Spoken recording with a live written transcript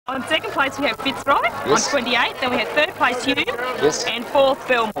On second place we have Fitzroy Yes. on 28. Then we have third place Hume. Yes. And fourth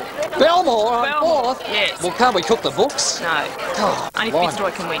Belmore. Belmore on Belmore, fourth? yes. Well, can't we cook the books? No. Oh, Only blimey.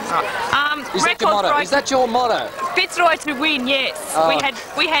 Fitzroy can win. Right. Is that your motto? Is that your motto? Fitzroy to win, yes. Oh.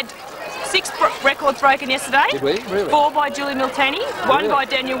 We had 6 records broken yesterday. Did we? Really? 4 by Julie Miltani, 1 Really? by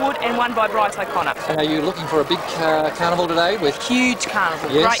Daniel Wood and 1 by Bryce O'Connor. And are you looking for a big carnival today with Huge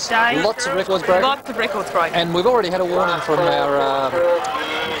carnival, yes, great day. lots of records broken? Lots of records broken. And we've already had a warning from our,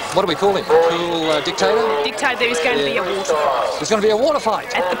 what do we call him? Cool dictator? Dictate there is going to be a water fight. There's going to be a water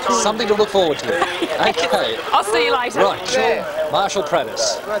fight. At the pool. Something to look forward to. Okay. I'll see you later. Right, sure. Marshall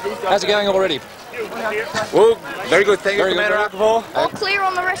Prattis. How's it going already? Well, very good. Thank you, Very good, Commander Arkives. All clear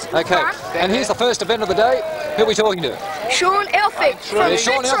on the rest of the Okay, front. and here's the first event of the day. Who are we talking to? Sean Elphick from There's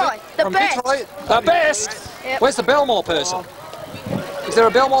Sean Fitzroy, Elphick the from best. Fitzroy. The best? Yep. Where's the Belmore person? Is there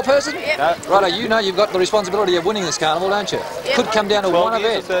a Belmore person? Yep. Righto, you know you've got the responsibility of winning this carnival, don't you? Yep. Could come down to one 12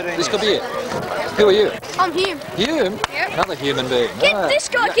 years event. or 13 This could be it. Who are you? I'm Hume. Hume? Yep. Another human being. Get Ah. this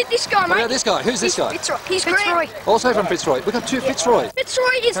guy, get this guy, What mate. about this guy? Who's this guy? Fitzroy. He's Fitzroy. Also from Fitzroy. We've got 2 Fitzroy. Fitzroy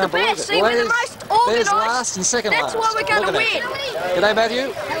is the Can't believe best. it. See, Well, we're the there's- most organised. There's last and second That's last. why we're going to Look win. at that. G'day,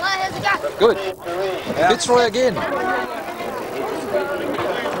 Matthew. Hello, how's it going? Good. Fitzroy again.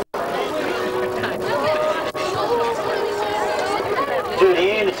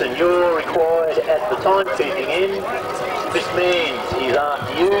 Judy Anderson, you're required at the timekeeping end. This means he's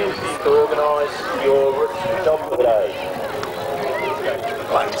after you to organise your job for the day.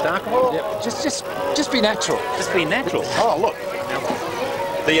 Right, Mr. Arkives. Yep. Just be natural. Just be natural. Oh, look. Now,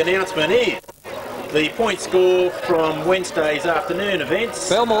 the announcement is the point score from Wednesday's afternoon events.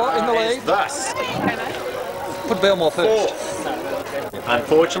 Belmore in the is lead. Thus, Put Belmore first. fourth.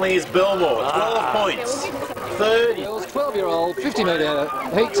 Unfortunately, is Belmore. 12 points. Third is Girls, 12-year-old, 50-metre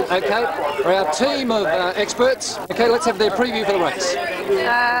heat. Okay, for our team of experts. Okay, let's have their preview for the race.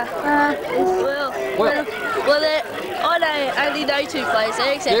 I only know 2 players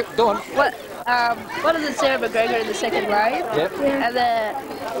there, except Yep, go on. one of them's Sarah McGregor in the second wave, Yep. and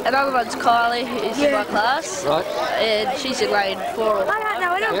another one's Kylie, who's in my class, Right. and she's in lane 4. I don't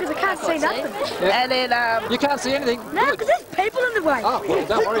know anyone because I can't see nothing. Yep. And then You can't see anything. No, Good. because there's people in the way. Oh, well,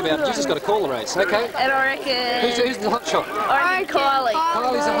 don't worry about it. You just got to call the race. Okay. and I reckon Who's the hot shot? Kylie.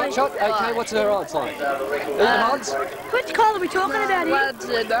 Kylie's a hot shot. Okay, what's her odds like? Even odds? Which call are we talking about here? 1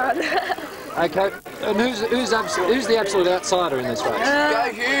 to 9. Okay. And who's the absolute outsider in this race?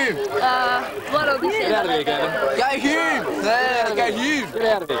 Go Hume! One on this Get end. out of here, Gavin. Go Hume! Yeah, go Hume! Get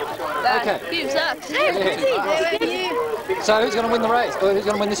out of here. Okay. Hume sucks. So who's going to win the race? Or who's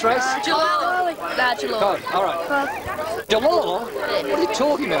going to win this race? Jalor. Nah, Jalor. God, all right. Jalor? What are you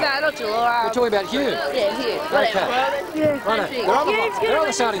talking about? Nah, not Jalor. We're talking about Hume. Yeah, Hume. Okay. Right, they're on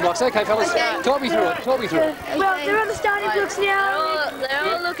the starting blocks. Okay, fellas. Talk me through it. Talk me through it. Well, they're on the starting blocks now. They're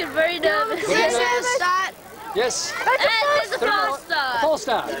all looking very nervous. Yes. There's a false start. False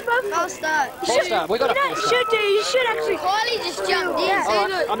start. False start. False start. We got a false start. You should actually. Kylie just jumped in. All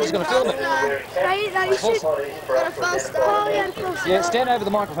right, I'm just going to film it. No, you should. Got a false start. Oh, yeah, a false start. Yeah, stand over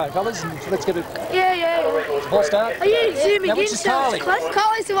the microphone, fellas, and let's get it. Yeah. False start. Are you zooming Now, in which is so Kylie? it's close?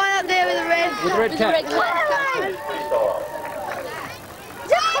 Kylie's the one up there with the red. With the red cap. Is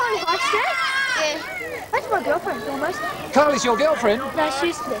that Kylie Hotstep? Yeah. That's my girlfriend, almost. Kylie's your girlfriend? No, she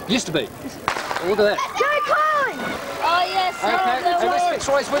used to be. Used to be. Look at that. Go, Kylie! Oh, yes. Okay, and this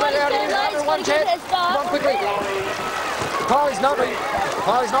Fitzroy's winning out here under 1 chance. Come on, quickly. Kylie's not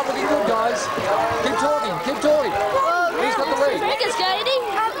looking good, guys. Keep talking. Who's got the lead? Rebecca's skating.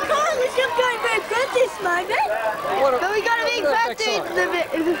 Kylie's not going very good this moment. What But we got a big Look at that back backside.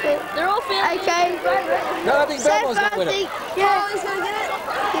 dude. They're all feeling. Okay. No, I think Belmore's going to win it. Yeah. Kylie's going to get it.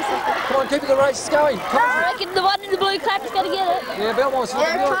 Come on, keep the race going. Come on. I reckon the one in the blue cap is going to get it. Yeah, Belmore's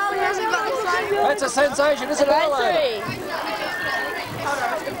looking good. Kylie hasn't got this one. That's a sensation, isn't it, Lane Adelaide?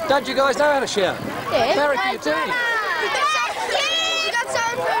 3. Don't you guys know how to shout? Yeah. Barrack your team. We got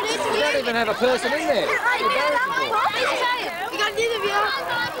something for an You interview. don't even have a person in there. We got an interview.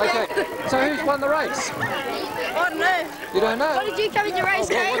 Okay, so who's won the race? I don't know. You don't know? What did you come in your race,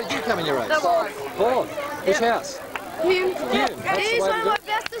 What Kate? did you come in your race? Fourth. Fourth. Which house? Hume. That's the He's way one to of do my it.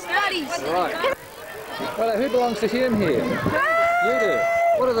 bestest buddies. Right. Well, who belongs to Hume here? You do.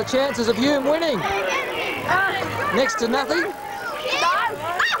 What are the chances of Hume winning? Next to nothing? Hume.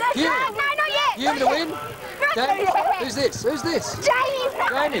 No, not yet. Hume to win? Jamie? Who's this?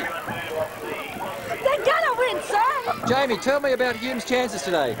 Jamie. They're gonna win, sir. Jamie, tell me about Hume's chances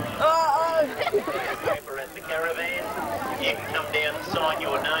today. For at the caravan, you can come down and sign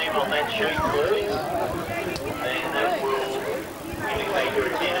your name on that sheet, please. And that will indicate your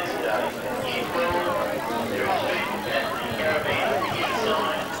attendance today. Year 12, there is a sheet at the caravan for you to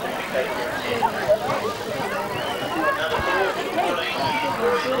sign.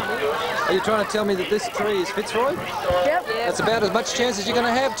 Are you trying to tell me that this tree is Fitzroy? Yep. That's about as much chance as you're going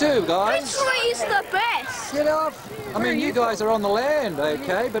to have too, guys. Fitzroy is the best. Get off. I mean, you guys are on the land,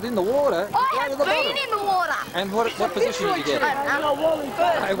 okay, but in the water, I right have at the been bottom. in the water. And what position did you get?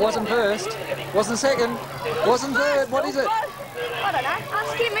 I It wasn't first, wasn't second, wasn't third. What is it? don't know.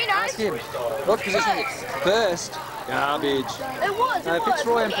 Ask him, he knows. Ask him. What position? First. Garbage. It was. No,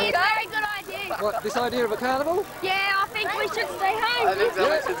 Fitzroy and It's a very good idea. What, this idea of a carnival? Yeah, I think we should stay home. I think so,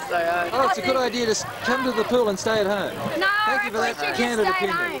 we should stay home. Oh, it's a good idea to come to the pool and stay at home. No, Thank you for that we should candid just stay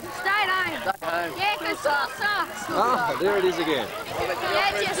opinion. home. Stay at home. Stay home. Yeah, because school sucks. Oh, there it is again.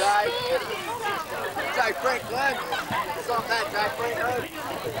 Yeah, just school. Jay Franklin. Stop that, Jay Franklin.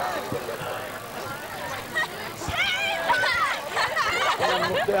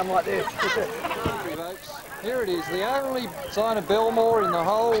 Look down like this. Folks, here it is, the only sign of Belmore in the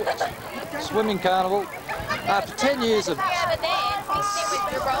whole swimming carnival. After 10 years of...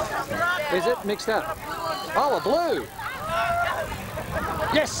 Is it mixed up? Oh, a blue.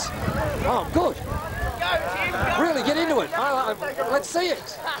 Yes. Oh, good. Really get into it. Let's see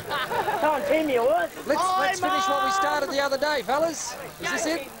it. Can't team you, what? Let's finish what we started the other day, fellas. Is this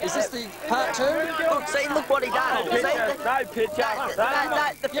it? Is this the part 2? Look what he done. No picture.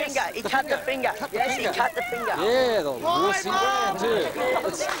 The finger. He cut the finger. Yes, he cut the finger. Yeah, the wussy brand too.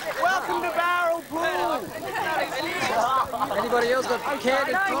 Welcome to Barrel Pool. Anybody else got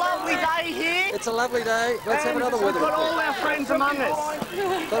candid Lovely day here. It's a lovely day. Let's have another weather We've got all report. our friends among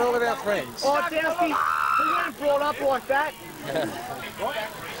us. Got all of our friends. Oh, Dowski, we weren't brought up like that.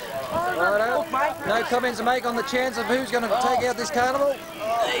 Righto. No comments to make on the chance of who's going to take out this carnival?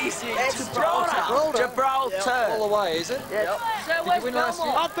 Easy. Gibraltar. All the way, is it? Did you win last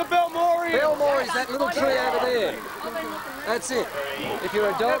year? Up the Belmore. Belmore is that little tree over there. That's it. If you're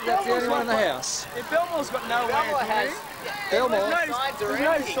a dog, that's the only one in the house. Belmore's got no way. Belmore? There's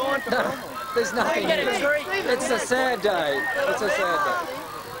no sign for Belmore. There's nothing here. It's a sad day. It's a sad day.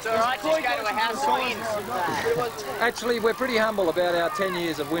 It's all right, just go to a house of wins. Actually, we're pretty humble about our 10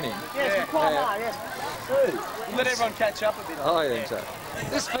 years of winning. Yes, we quite are, yes. Let everyone catch up a bit. I think so.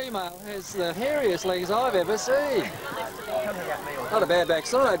 This female has the hairiest legs I've ever seen. Not a bad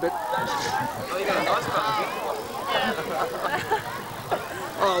backside, but...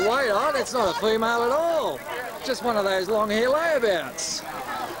 Oh, wait on, it's not a female at all. Just one of those long hair layabouts.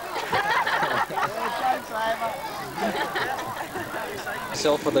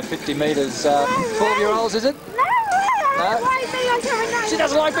 Self for the 50 metres, 12-year-olds, is it? No? She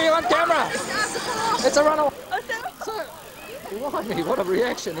doesn't like being on camera. It's a runaway. So, blimey, what a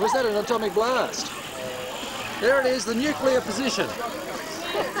reaction. Was that an atomic blast? There it is, the nuclear position. I've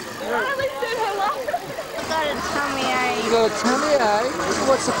got a tummy ache. You got a tummy ache?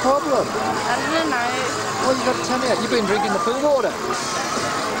 What's the problem? I don't know. Well, you got a tummy ache. You've been drinking the food water.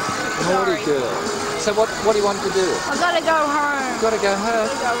 Naughty girl. So what do you want to do? I've got to go home. You've got to go home?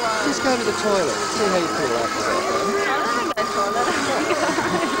 Just go to the toilet. See how you feel after that.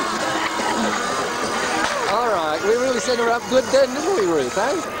 All right, we really set her up good then, didn't we, Ruth,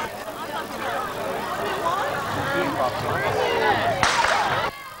 eh?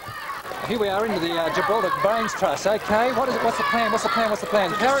 Here we are into the Gibraltar Brains Trust. Okay, what's the plan? What's the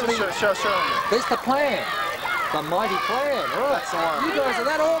plan? Apparently, Sure. there's the plan. The mighty plan, right. You guys are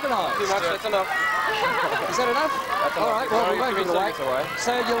that organised. That's enough. Is that enough? All right, well, we won't give it away.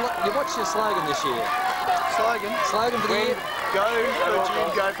 So what's your slogan this year? Slogan. Slogan for the year? Go for Jim,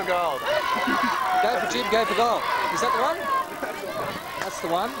 go for gold. Go for Jim, go for gold. Is that the one? That's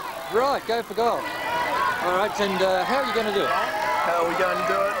the one. Right, go for gold. All right, and how are you going to do it? How are we going to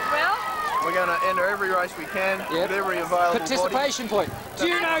do it? Well, We're going to enter every race we can with every available Participation point. Do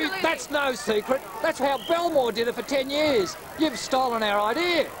you know that's no secret? That's how Belmore did it for 10 years. You've stolen our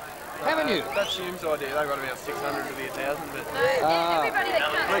idea, haven't you? That's Jim's idea. They've got about 600 to be 1,000, but everybody that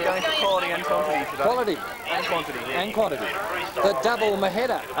comes we're going for quality and quantity today. Quality And quantity. Yeah. and quantity. The double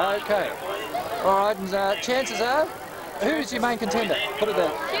Maheda. Okay. All right, and chances are, who's your main contender? Put it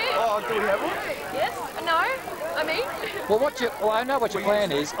there. Oh, do we have one? Yes? No? I mean? Well, I know what your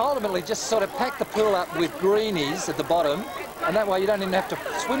plan is. Ultimately, just sort of pack the pool up with greenies at the bottom, and that way you don't even have to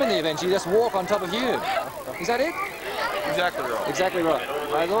swim in the event. You just walk on top of you. Is that it? Exactly right. Exactly right.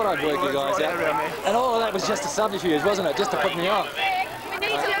 I thought I'd work you guys out. And all of that was just a subterfuge, wasn't it? Just to put me off. We need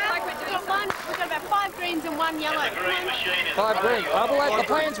to look like we've got one. We've got about 5 greens and 1 yellow. 5 green. Oh, well, the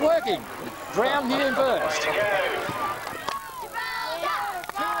plan's working. Drown Hume first.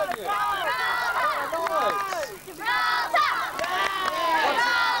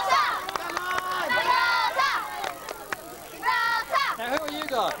 Now, who are you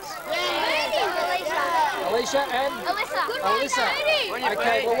guys? names? Alicia and? Alyssa.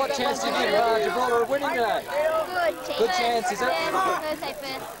 Okay, well what chance did you Gibraltar of winning today? Good chance, is it?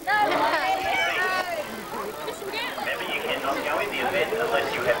 Remember, you cannot go in the event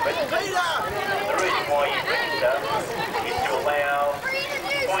unless you have registered. The reason why you register is to allow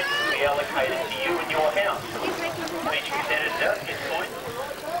points to be allocated to you and your house. Each competitor gets points.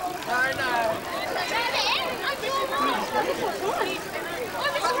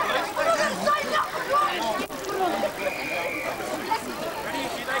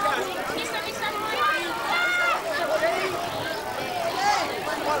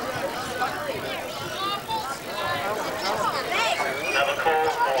 Another call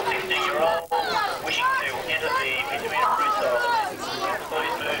for 15-year-olds wishing to enter the between freestyle.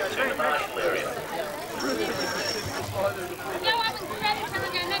 Please move to the marshal area.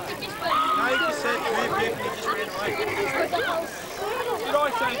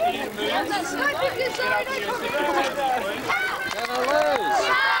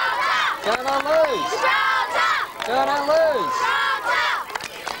 Gonna lose. Gonna lose.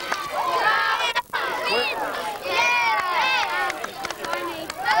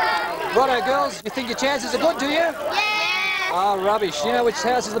 Righto, girls, you think your chances are good, do you? Yeah. Oh, rubbish. You know which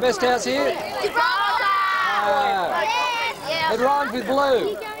house is the best house here? It rhymes with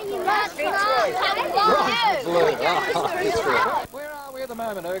blue. Rhymes with blue. Oh, it's true. Where are we at the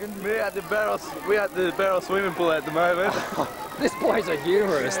moment, Ergen? We're at the barrel swimming pool at the moment. This boy's a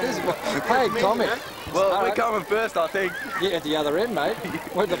humorist. This boy, hey, comic. Well, we're coming first, I think. Yeah, at the other end, mate.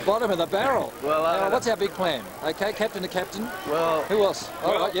 We're at the bottom of the barrel. Well, now, what's our big plan? Okay, captain to captain. Well, who else?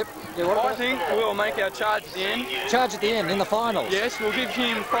 All right, yep. Yeah, what I about? think we'll make our charge at the end. Charge at the end in the finals. Yes, we'll give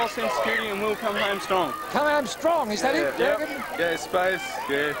him false sense security and we'll come home strong. Come home strong, is that it? Yeah, space.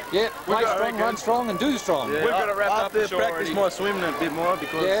 Yeah. Yeah, play strong, run strong, and do strong. Yeah. We've got to wrap up the show practice already. my swimming a bit more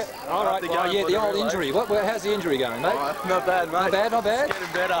because. Yeah. All right. Well, yeah, the old injury. How's the injury going, mate? Not bad, mate. Not bad. Not bad. It's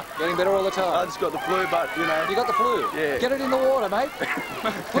getting better. Getting better all the time. I just got the flu, but you know. You got the flu? Yeah. Get it in the water, mate.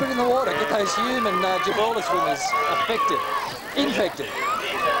 Put it in the water. Get those human Gibraltar swimmers infected.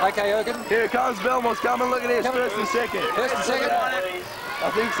 Okay, Ergen. Here comes Belmore's coming. Look at this. First and second. First and second.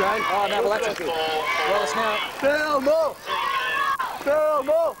 I think so. Oh no, well that's good. Well, it's now. Belmore.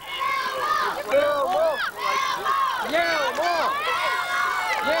 Belmore. Belmore. Yell more.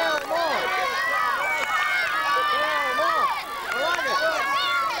 Yell more. Yell more. I like it.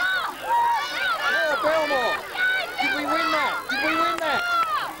 Yeah, Belmore. Did we win that? Did we win that?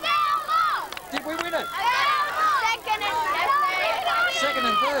 Did we win it? Second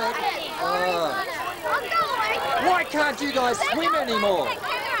and third. Why can't you guys swim anymore?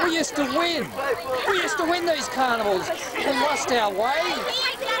 We used to win. We used to win these carnivals. We lost our way.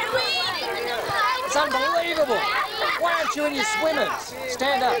 It's unbelievable. Why aren't you and your swimmers?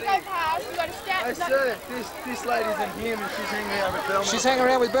 Stand up. Hey sir, this lady's in here and she's hanging out with Belmore. She's hanging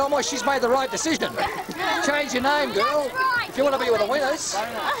around with Belmore. She's made the right decision. Change your name, girl, if you want to be with the winners.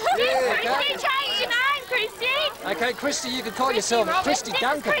 Yeah. Okay. You change your name, Christy. Okay, Christy, you can call yourself Christy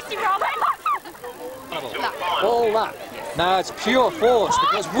Duncan. Christy Robin. All luck. No, it's pure force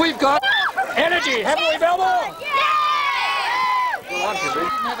because we've got energy, haven't we, Belmore? We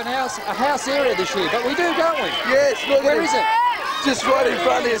didn't have a house area this year, but we do, don't we? Yes, look. Where is it? Just right in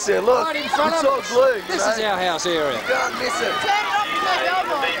front of you, sir. Look. Right in front it's of all us. blue. This is our house area. You can't miss it.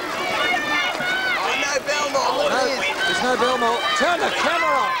 No Belmore. Look at this. There's no Belmore. Turn the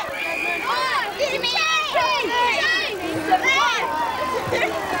camera off.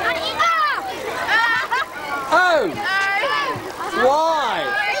 Oh! Why?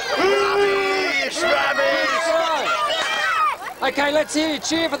 Rubbish! Rubbish! Okay, let's hear you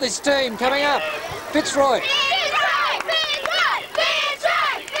cheer for this team coming up. Fitzroy.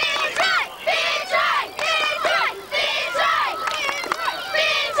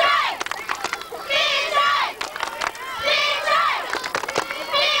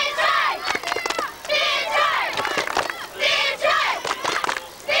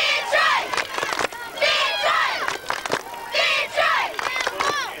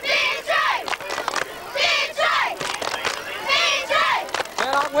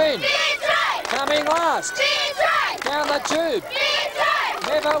 Cannot win. Coming last. Down the tube.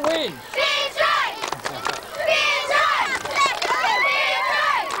 Never win.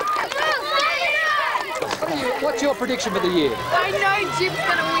 What's your prediction for the year? I know Jim's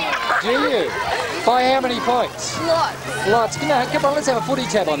gonna win. Do you? By how many points? Lots. Lots. No, come on, let's have a footy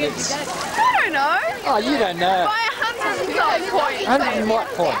tab on this. I don't know. Oh, you don't know. By 100 points. 100 and what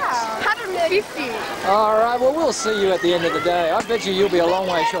points? 150. All right, well, we'll see you at the end of the day. I bet you'll be a long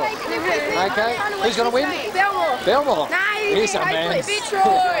way short. Okay, who's going to win? Belmore. Belmore. No, He's a man. Fitzroy.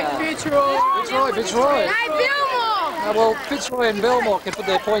 Fitzroy. No, Belmore. Well, Fitzroy and Belmore can put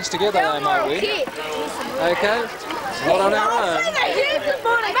their points together, they might win. Okay. Not on our own.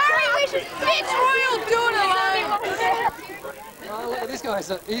 Fitzroy will do it alone. Oh, look at this guy.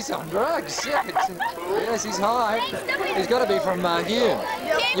 He's on drugs. Yes, he's high. He's got to be from Hume.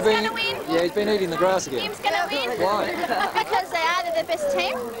 Kim's gonna win. Yeah, he's been eating the grass again. Kim's gonna win. Why? Because they are the best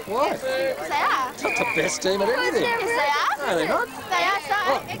team. Why? Because they are. Not the best team at anything. Because they are. No, they're not. They are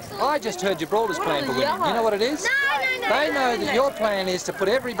so Look, excellent. I just heard Gibraltar's plan for winning. You know what it is? No. They know that your plan is to put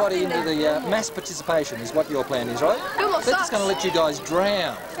everybody into the mass participation is what your plan is, right? They're just going to let you guys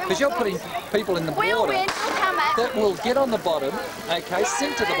drown. Because you're putting people in the We'll water win. We'll come back. that will get on the bottom, okay,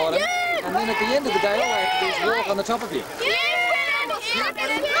 sink to the bottom, and then at the end of the day, all they have to do is walk on the top of you.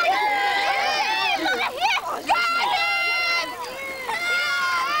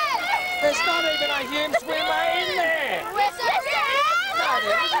 There's not even a Hume swimmer in there! No,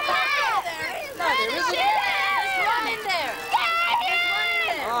 there isn't. No, there isn't.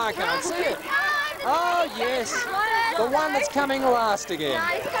 Oh, I can't see it. Oh, yes. The one that's coming last again.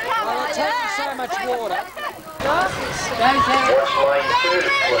 Well, it's taking so much water. Watch lane 2,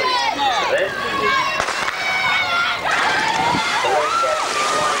 please. Then.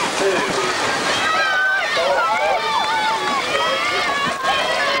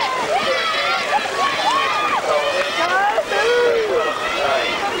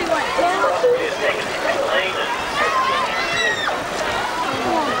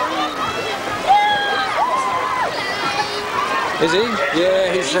 Is he?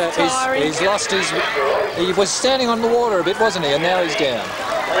 Yeah, he's lost his... He was standing on the water a bit, wasn't he? And now he's down.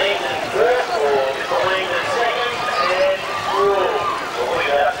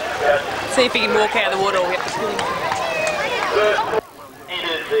 See if he can walk out of the water or get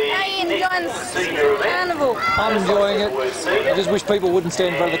How you enjoying Carnival? I'm enjoying it. I just wish people wouldn't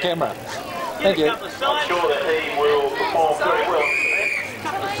stand in front of the camera. Thank you. I'm sure that he will perform very well.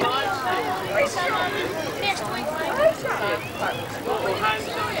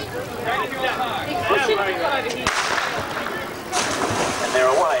 And they're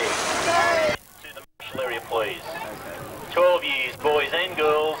away to the marshal area, please. 12 years, boys and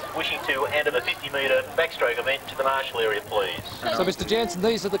girls, wishing to enter the 50-metre backstroke event to the marshal area, please. So, Mr. Jansen,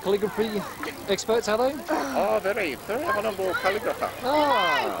 these are the calligraphy experts, are they? Oh, very honourable calligrapher.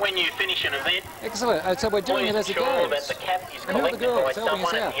 Oh, When you finish an event, excellent. So we're doing please it as a ensure game. that the cap is And who are the collected by girls helping us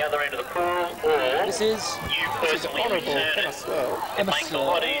someone at out? the other end of the pool, or This is you personally return it. It makes it a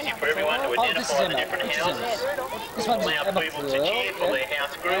lot easier for everyone to this is identify the Emma. different This is houses. This one's Allow Emma people to cheer for yeah. their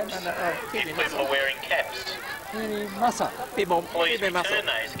house groups if people are wearing caps. Massa. Please return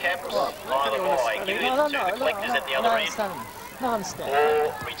those caps either by giving No, them to the collectors at the other end No, I understand.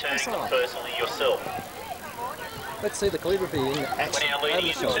 or returning them personally yourself. Let's see the calligraphy in We're action. now leading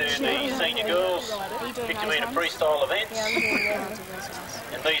into the senior girls 50-metre freestyle events,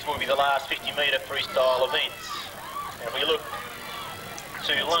 and these will be the last 50-metre freestyle events. And we look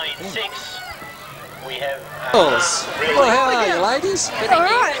to lane 6. We have Girls. Well, how are you, ladies? All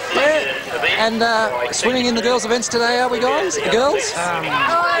right. Yeah. And swimming in the girls' events today, are we, guys? The girls?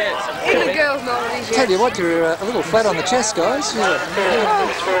 In the girls' novelties, Tell you what, you're a little flat on the chest, guys.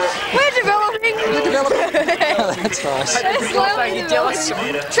 We're developing. You're developing. Oh, that's nice. Slowly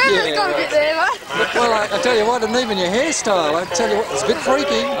developing. Trevor's got a bit there, mate. Well, I tell you what, and even your hairstyle, I tell you what, it's a bit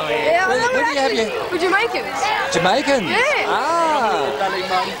freaky. Yeah, Where do you have your... We're Jamaicans. Jamaicans? Yeah. Ah.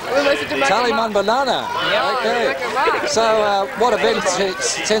 We're most of Jamaican. Charlie Mun Banana. Okay. So, what event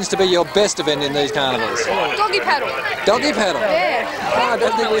tends to be your best event in these carnivals? Doggy paddle. Doggy paddle? Yeah. Oh, I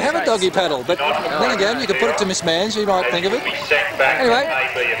don't think we have a doggy paddle, but then again, you could put it to Miss Mann, she might think of it. Anyway,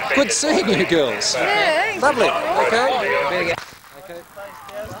 good seeing you girls. Yeah, thanks. Lovely. Okay.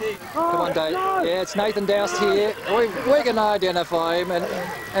 Come on, Dave. Yeah, it's Nathan Doust here. We're going to identify him,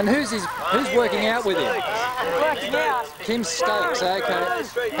 and who's working out with him? working out. Kim Stokes. Okay.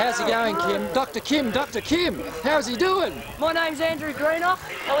 How's he going, Kim? Dr. Kim. How's he doing? My name's Andrew Greenock.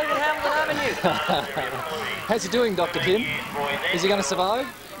 I live in Hamilton Avenue. How's he doing, Dr. Kim? Is he going to survive?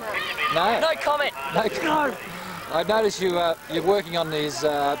 No. No comment. No. I noticed you're working on these.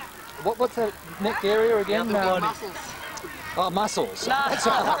 What's the neck area again? Muscles. Oh, muscles. No. That's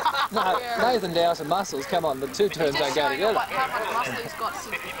no, Nathan Douse and muscles. Come on, the two terms don't go together. How much muscle he's got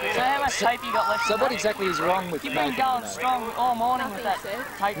since before. So how much tape you got left? So what exactly is wrong with You've been Nathan? going strong all morning with that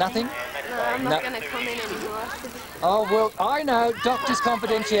tape. Nothing? No, I'm not going to comment anymore. Oh, well, I know. Doctor's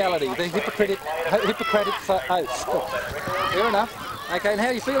confidentiality. The Hippocratic oath. Oh, fair enough. Okay, and how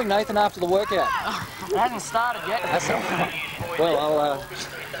are you feeling, Nathan, after the workout? I haven't started yet. That's all right. Well, I'll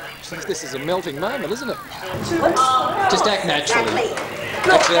This is a melting moment, isn't it? Just act naturally.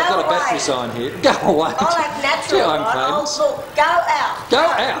 Actually, I've got a battery sign here. Go away. I'll act naturally. Gee, I'm famous. Look, go out. Go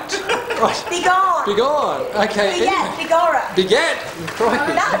out. Right. Be gone. Be gone. Okay. Begat. Begorra. Begat.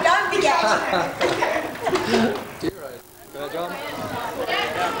 Crikey. No, don't begat. Dear John.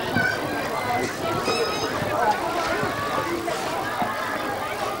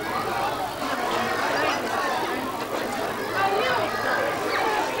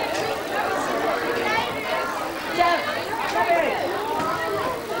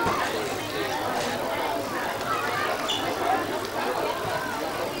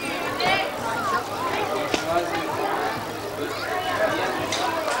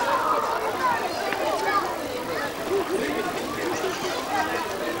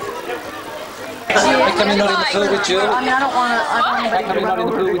 How come you're not in the pool with Jill? I mean, I don't want to. How come you're not in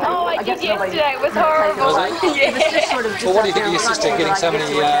the pool with Jill? Oh, I did yesterday. It was horrible. Was it? Yeah. Well, what do you think of your sister getting so many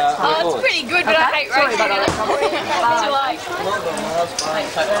Oh, records? it's pretty good, but I hate racing in it. What do you like?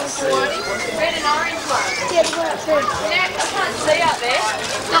 Red and orange one. Yeah, the one upstairs. Yeah, I can't see out there.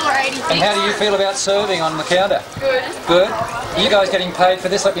 $1.86. And how do you feel about serving on the counter? Good. Good? Are you guys getting paid for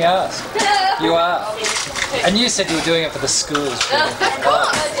this? Let me ask. You are. And you said you were doing it for the schools. Of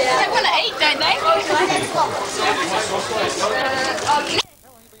course. They want to eat, don't they? How long have you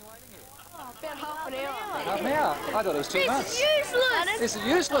been waiting here? About half an hour. Half an hour? I thought it was 2 months. Useless. This is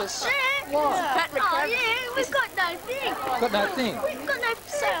useless. Why? Oh, yeah, we've got no thing. Got no thing. We've got no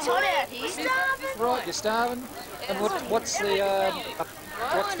so hot out here. Starving. Right, you're starving. And what's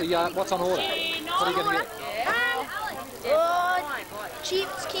on order? What are you going to get?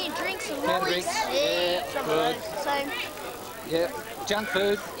 Chips, canned drinks, and Canned lollies. drinks, yeah, good. Same. Yeah, junk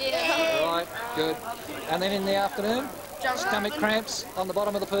food. Yeah. Right, good. And then in the afternoon, stomach cramps on the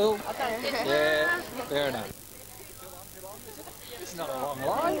bottom of the pool. Yeah, fair enough. It's not a long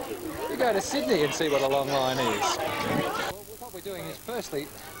line. You go to Sydney and see what a long line is. Well, what we're doing is, firstly,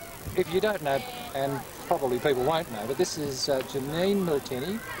 if you don't know, and probably people won't know, but this is Janine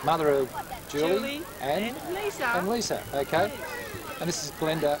Miltenny, mother of Julie and Lisa. Okay. And this is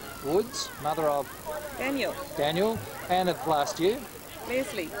Glenda Woods, mother of Daniel, and of last year.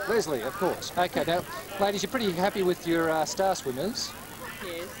 Leslie, of course. Okay, now, ladies, you're pretty happy with your star swimmers.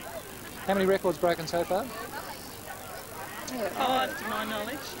 Yes. How many records broken so far? 5 to my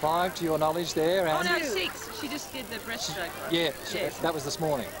knowledge. 5 to your knowledge there, and... Oh no, 6. She just did the breaststroke one. Yeah, Yes. that was this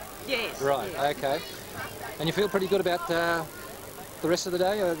morning. Yes. Right, yes. okay. And you feel pretty good about the rest of the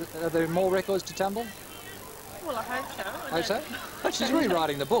day? Are there more records to tumble? Well, I hope so. Hope so? She's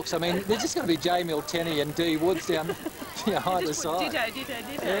rewriting the books. I mean, there's just going to be J. Miltenny and D. Woods down behind the side. Ditto.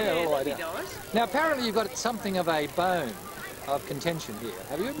 Yeah, all the way that'd be down. nice. Now, apparently you've got something of a bone of contention here,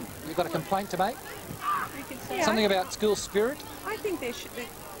 have you? You've got a complaint to make? Something about school spirit? I think the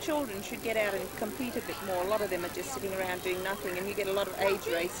children should get out and compete a bit more. A lot of them are just sitting around doing nothing, and you get a lot of age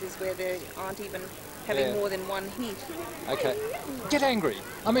races where they aren't even having more than one heat. Okay. Get angry.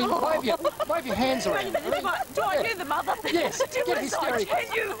 I mean, wave your hands around. Do I do the mother thing? Yes, get hysterical. Can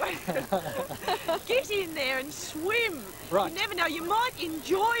you get in there and swim? Right. You never know, you might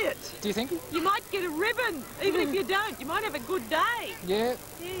enjoy it. Do you think? You might get a ribbon, even if you don't. You might have a good day. Yeah.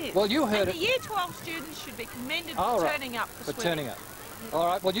 Yeah. Well, you heard and it. the Year 12 students should be commended Oh, for right. turning up for For swimming. turning up. All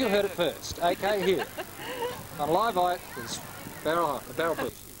right, well, you heard it first. Okay, here. On Live Eye, there's Barrel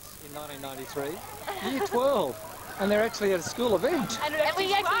Bush in 1993. Year 12. And they're actually at a school event. And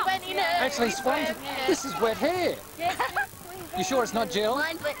we actually went in a... Actually swam. This is wet hair. You sure it's not gel?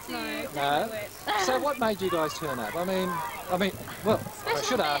 Mine's wet too. No. So what made you guys turn up? I mean, well, I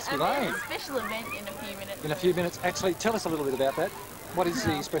should ask Elaine. Special event in a few minutes. In a few minutes. Actually, tell us a little bit about that. What is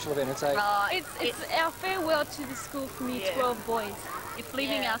the special event? It's a... It's our farewell to the school from Year 12 boys. It's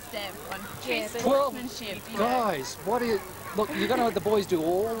leaving our stamp on true 12 sportsmanship. guys. What do you... Look, you're going to let the boys do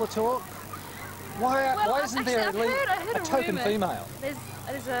all the talk? Why isn't there at least a token female? There's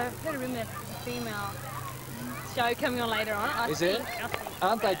heard a rumour that there's a female show coming on later on. Is there?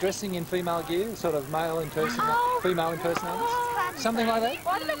 Aren't they dressing in female gear, sort of female impersonators? Something like that?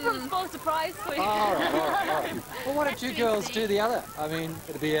 Well, I don't know if I'm spoiled surprise for you. All right. Well, why don't you girls do the other? I mean,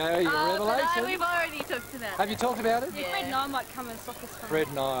 it'd be a revelation. We've already talked about Have you talked about it? Yeah. Fred and I might come and stop us from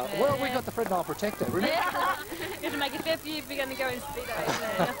Fred Nile. Well, we got the Fred Nile protector, remember? You have to make it fair for you if you're going to go in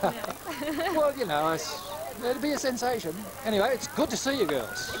speedo. Nothing else. Well, you know, it'd be a sensation. Anyway, it's good to see you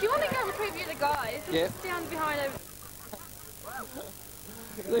girls. If you want to go and preview the guys, Yeah. it's down behind over.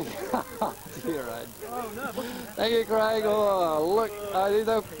 Oh, dear, Thank you, Craig. Oh, look,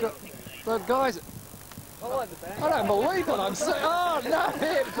 the guys. I don't believe it. I'm so... Oh, no,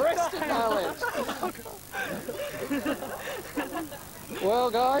 bare-breasted, no less. Well,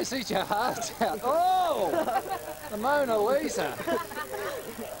 guys, eat your hearts out. Oh! The Mona Lisa.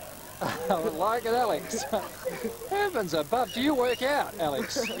 I like it, Alex. Heavens above. Do you work out,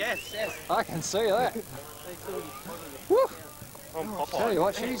 Alex? Yes, yes. I can see that. Woo! Tell you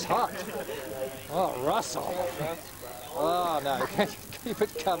what, she's hot. Oh, Russell. Oh, no. Keep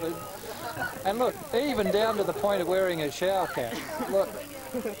it covered. And look, even down to the point of wearing a shower cap. Look.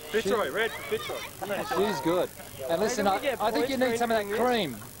 Fitzroy, red for Fitzroy. She's good. And listen, I think you need some of that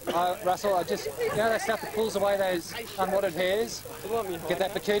cream. Russell, you know that stuff that pulls away those unwanted hairs? Get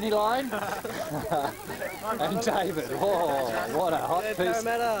that bikini line? And David, oh, what a hot piece.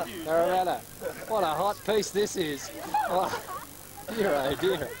 Parramatta. What a hot piece this is. Oh, dear, oh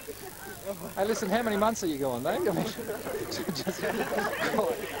dear. Hey, listen, how many months are you going, mate? I mean, just,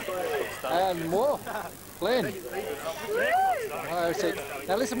 and more. Glenn. Oh, so,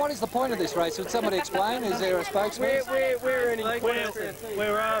 now listen, what is the point of this race? Would somebody explain? Is there a spokesman? We're an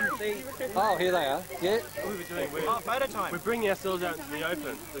Oh, here they are. Yeah. photo time. We're bringing ourselves out into the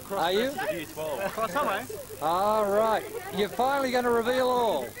open. The cross Are you? of U12. Cross hello. All right. You're finally going to reveal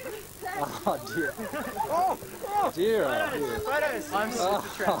all. Oh, dear. Dear, oh, dear. Photos. I'm super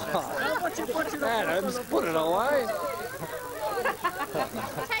trapped. Adams, put it away.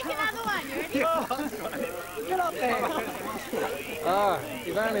 Take another one, you ready? Get up there. Ah,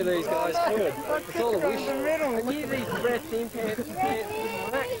 if only these guys could. It's all a wish.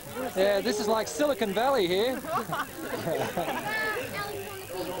 Yeah, this is like Silicon Valley here.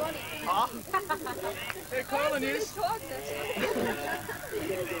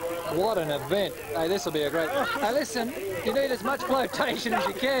 What an event. Hey, this will be a great... Hey, listen, you need as much flotation as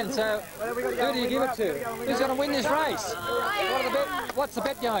you can, so who do you give it to? Who's going to win this race? What's the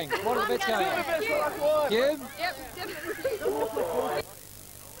bet going? What are the bets going on? You? Yep.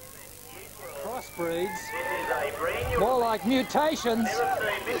 Crossbreeds. More like mutations. The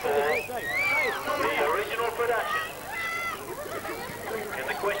original production. And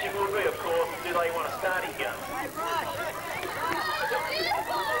the question will be, of course, do they want a starting gun?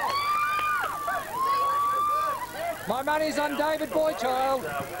 My money's on David Boychild.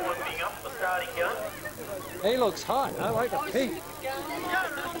 Warming up the starting gun. He looks hot. I like the pink.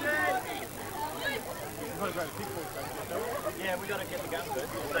 Yeah, we got to get the gun first.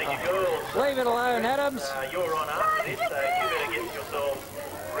 Thank you, girls. Leave it alone, Adams. You're on after this, so you better get yourselves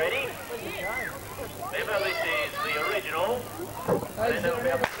ready. Remember, this is the original. And then it'll be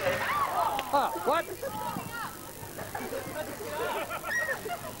up to Oh, what?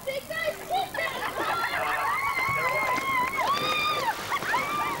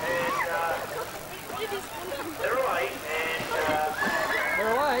 they're away, and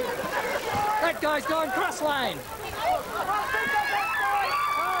They're away. That guy's going cross lane.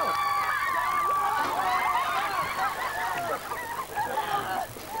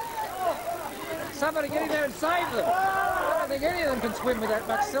 Somebody get in there and save them. I don't think any of them can swim with that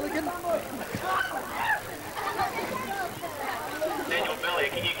much silicon. Daniel Bellier,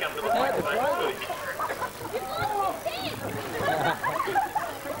 can you come to the Yeah, microphone, right. please?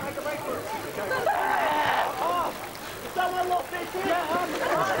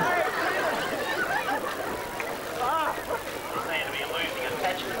 Seem to be losing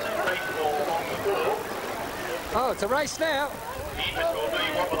attachments and baseball along the pool. Oh, it's a race now. The interest will be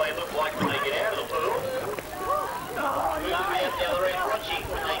what will they look like when they get out of the pool. Who'll be out the other end watching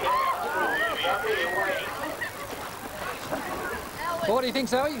when they get out? Who'll be up here waiting? Well, what do you think,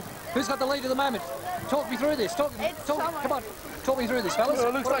 Zoe? Who's got the lead at the moment? Talk me through this. Come on. Talk me through this, fellas. Well,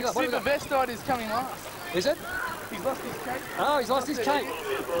 it looks What like have we got? Super Vestide is coming last. Is it? He's lost his cape. Oh, he's lost his cape.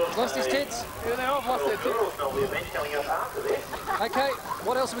 He's lost his tits. Yeah, they all have lost their tits. Girls know the event coming up after this. Okay,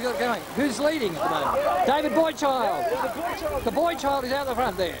 what else have we got going? Who's leading at the moment? David Boychild. The Boychild is out the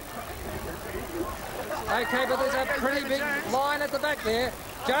front there. Okay, but there's a pretty big line at the back there.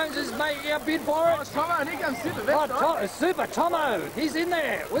 Jones is making a bid for it. Tomo, and here comes Super Oh, Vestide. Super Tomo. He's in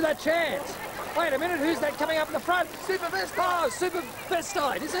there with a chance. Wait a minute, who's that coming up in the front? Super Vestide. Oh, Super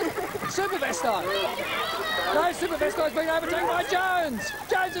Vestide, is it? Super Vestide. No, Super Vestide's been overtaken by Jones.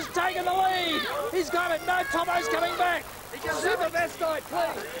 Jones has taken the lead. He's got it. No, Tomo's coming back. Super Vestide,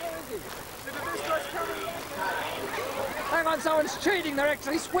 please. Hang on, someone's cheating. They're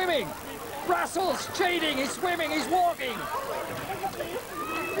actually swimming. Russell's cheating. He's swimming. He's walking.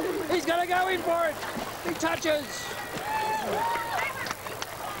 He's going to go in for it. He touches.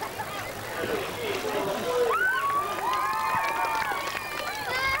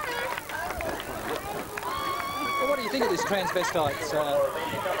 Well, what do you think of this transvestites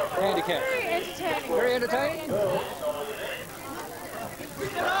handicap? Very entertaining. Very entertaining?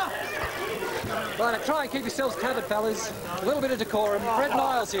 Right, now try and keep yourselves covered, fellas. A little bit of decorum. Fred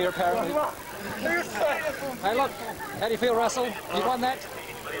Niles here, apparently. Hey, look. How do you feel, Russell? You won that?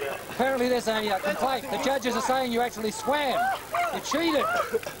 Apparently there's a complaint. The judges are saying you actually swam. You cheated.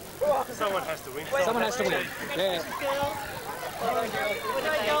 Someone has to win. Someone has to win. Yeah.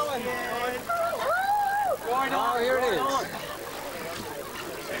 Oh, here it is.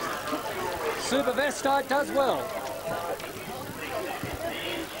 Super Vestite does well.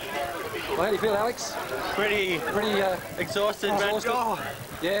 Well, how do you feel, Alex? Pretty exhausted, but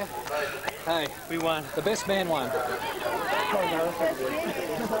yeah. Hey, we won. The best man won.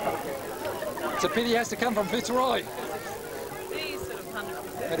 It's a pity he has to come from Fitzroy.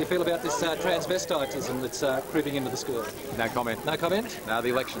 How do you feel about this transvestitism that's creeping into the school? No comment. No comment? No, the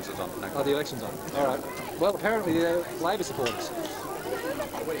elections is on. No comment. Oh, the election's on. All right. Well, apparently they're Labor supporters.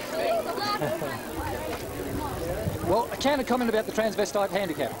 Well, I can't comment about the transvestite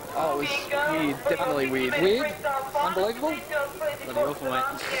handicap. Oh, it was weird. Definitely weird. Weird? Unbelievable? Bloody awful, mate.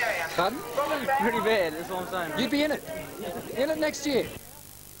 Pardon? Pretty bad, that's what I'm saying. You'd be in it. In it next year.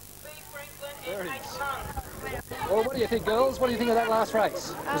 There it is. Well, what do you think, girls? What do you think of that last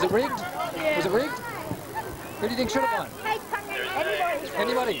race? Was it rigged? Yeah. Was it rigged? Who do you think should have won?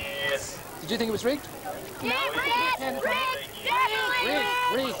 Anybody? Yes. Did you think it was rigged?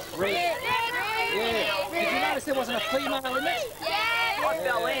 Rigged. Yeah. Did you notice there wasn't a female in it? Yeah. I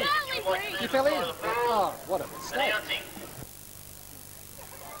fell in. You fell in? Oh, what a mistake.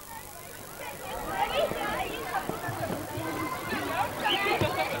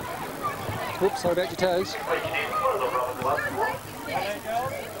 Oops, sorry about your toes.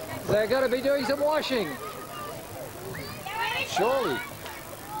 They're going to be doing some washing. Surely.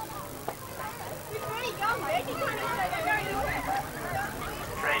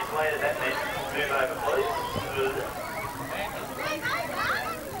 Translator, that meant move over, please.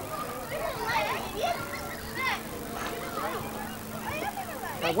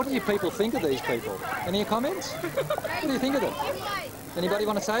 What do you people think of these people? Any comments? What do you think of them? Anybody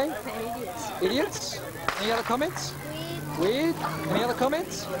want to say? Idiots. Any other comments? Weird. Any other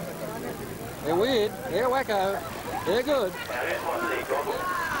comments? They're weird. They're wacko. They're good.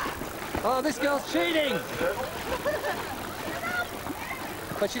 Oh, this girl's cheating.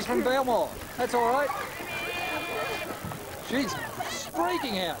 But she's from Belmore. That's all right. She's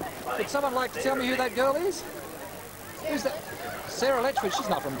freaking out. Would someone like to tell me who that girl is? Who's that? Sarah Letchford. She's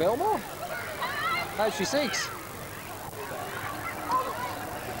not from Belmore. No, she sinks.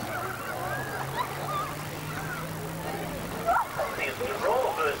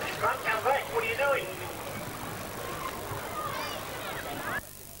 What are you doing?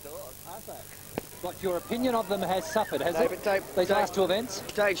 What, your opinion of them has suffered, has it? But These last two events?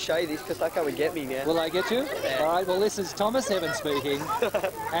 Don't show this because they come and get me now. Will they get you? Yeah. All right, well, this is Thomas Evans speaking,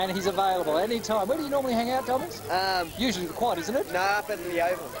 and he's available any time. Where do you normally hang out, Thomas? Usually the quad, isn't it? No, up at the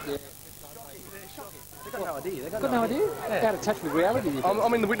Oval. Yeah. They've got no idea. Got no idea? Yeah. Out of touch with reality.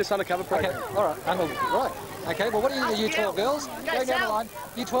 I'm in the Witness Undercover program. Okay, all right. Right. Okay, well, what do you think of you 12 girls? Go down the line.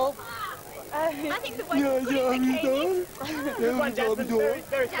 You 12? I think the boys are pretty bikini. Good one, Jasmine.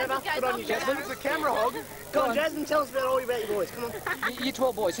 Very clever. Good on you, Jasmine. It's a camera hog. Come on, Jasmine, tell us about all about your boys. Come on. You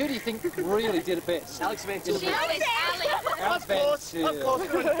 12 boys, who do you think really did it best? Alex Van Til. Alex Van Til. Of course.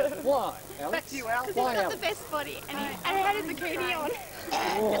 Why, Alex? Back to you, Al. Why, He's got Alex? the best body, and he had a bikini on.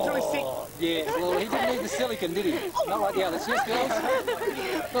 It's really sick. Yeah, well, he didn't need the silicone, did he? Not like the others. Yes, girls?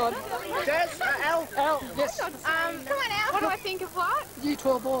 Go on. Jazz, Al. Al, yes. Come on, Al. What do I think of what? You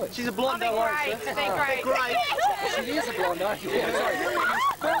 12 boys. She's a blonde, don't worry. They're great. Great. She is a blonde, aren't you? Yeah, sorry.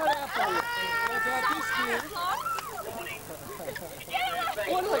 Spell it out for you. About this kid.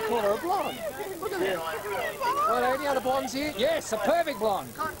 Why do they call her a blonde? Look at that. Right, any other blondes here? Yes, a perfect blonde.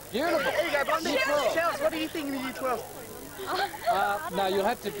 Beautiful. There you go, blonde. Tell us, what do you think of the U12? No, you'll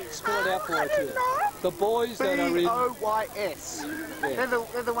have to spell it out for her too. The boys that are in... B-O-Y-S. Yeah.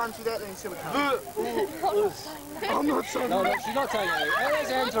 They're the ones without any silicone. I'm not saying No, she's not saying anything. There's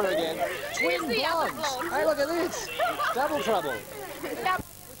Angela again. Twin blondes. Hey, look at this. Double trouble.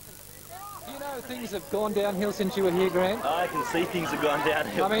 You know things have gone downhill since you were here, Grant? I can see things have gone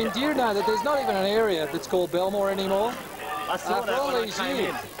downhill. I mean, do you know that there's not even an area that's called Belmore anymore? I saw that when I these came years.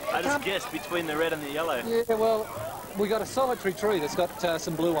 in. I just guessed between the red and the yellow. Yeah, well, we got a solitary tree that's got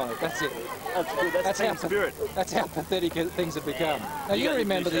some blue on it. That's it. That's good. That's team spirit. That's how pathetic things have become. Now you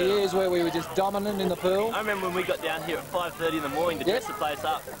remember the years where we were just dominant in the pool? I remember when we got down here at 5:30 in the morning to dress the place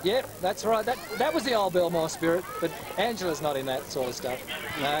up. Yep, that's right. That was the old Belmore spirit, but Angela's not in that sort of stuff.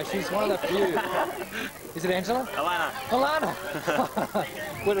 No, she's one of the few. Is it Angela? Alana. Alana!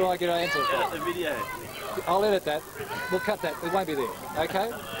 Where do I get her answer from? The video. I'll edit that. We'll cut that. It won't be there.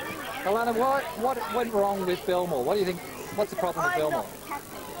 Okay? Alana, what went wrong with Belmore? What do you think? What's the problem with Belmore?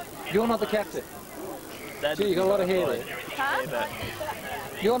 You're not the captain. Gee, you got a lot of hair there. Huh?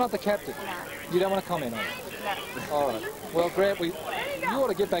 You're not the captain. You don't want to comment on it. No. All right. Well, Grant, you ought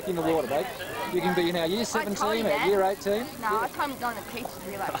to get back in the water, mate. You can be in our year 7 team, our year 8 team. No, I told him to go on the teachers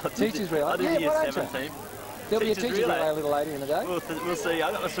relay. Teachers relay? I did year 7 team. There'll be a teachers relay a little later in the day. We'll see.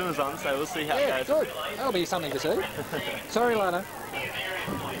 I've got my swimmers on, so we'll see how it goes. Good. That'll be something to see. Sorry, Lana.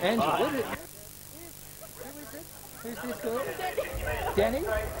 Angela, who's this girl? Danny?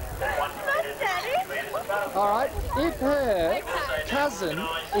 All right. If her cousin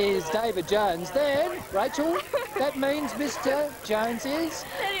is David Jones, then, Rachel, that means Mr. Jones is?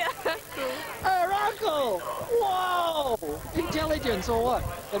 Her uncle! Whoa! Intelligence or what?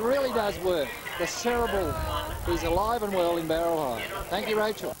 It really does work. The cerebral is alive and well in Barrel High. Thank you,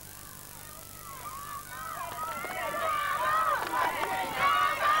 Rachel.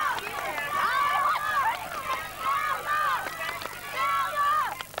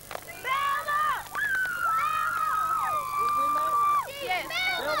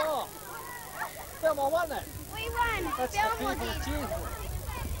 Belmore won that. We won. That's the people cheers.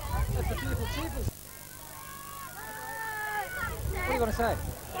 That's the people cheers. What are you going to say?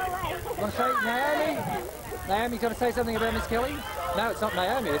 You want to say Naomi? Naomi, you got to say something about Miss Kelly? No, it's not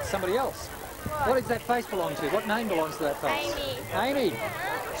Naomi, it's somebody else. What does that face belong to? What name belongs to that face? Amy. Amy.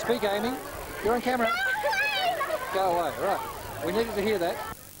 Speak, Amy. You're on camera. Go away. Right. We needed to hear that.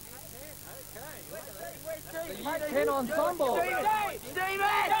 The Year 10 ensemble.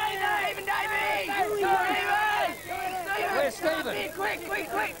 Where's Stephen? Quick,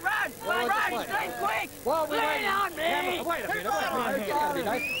 run! Well, Run, Steve, quick! Well, we Lean on me! Wait a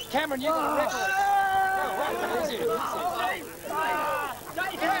minute. Cameron, you got a record.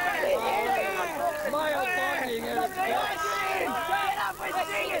 Smile bonding.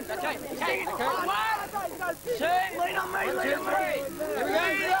 Lean on me, lean on me! Here we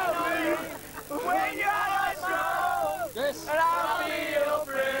go. When you're strong, yes. and I'll be your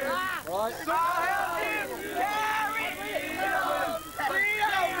friend. Right. So I'll help you carry me.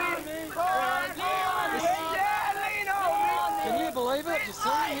 Can you believe it? You see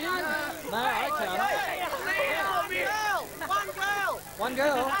it here? No, I can't. One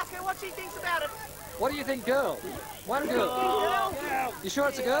girl. Ask her what she thinks about it. What do you think, girl? One girl. You sure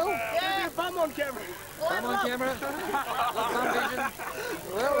it's a girl? Yeah. Bum on camera. Bum on camera? Bum vision?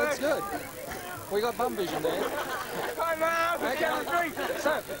 Well, that's good. We got bum vision there. Hi, Mum. Okay.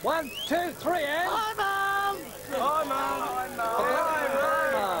 So, 1, 2, 3, and... Hi, Mum. Hi, Mum.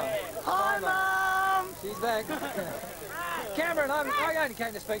 Hi, Mum. She's back. Cameron, I only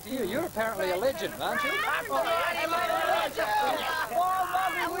came to speak to you. You're apparently a legend, aren't you?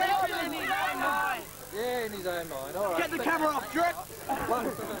 Yeah, in his own mind. All right. Get the camera off, Drip.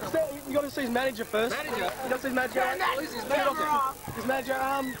 You got to see his manager first. Manager? You got to see his manager. Who's his manager? His manager,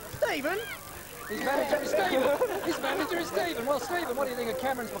 Stephen. His manager is Stephen. His manager is Stephen. Well, Stephen, what do you think of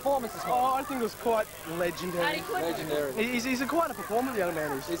Cameron's performance this morning? Oh, I think it was quite legendary. Legendary. He's quite a performer, the young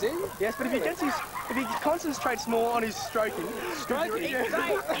man is. Is he? Yes, but if he concentrates more on his stroking. Stroking? Yeah.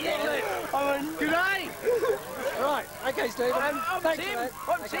 I mean, good day. Right. Okay, Stephen. Thanks for that.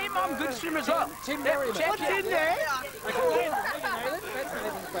 I'm Tim. I'm good swimmer as well. Tim Merriman. What's in there?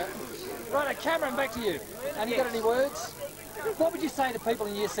 Right, Cameron, back to you. And you got any words? What would you say to people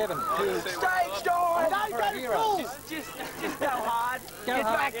in Year 7? Stage door! Don't go to school! Just go hard. Go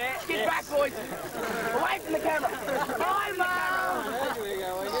hard. Get back, boys. Away from the camera. Hi, Mum. There we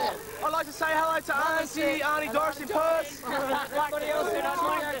go, yeah. I'd like to say hello to Arnie Doris in Perth. Everybody else in our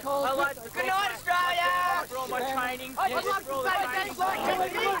studio calls. Good night, Australia. For all my training. I'd like to say thanks like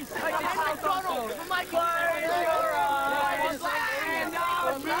McDonald's for making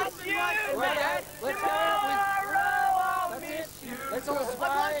Let's go. Let's all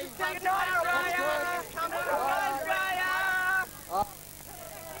spray. Good night, Australia. Come on, Australia.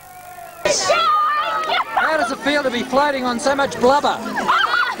 How does it feel to be floating on so much blubber?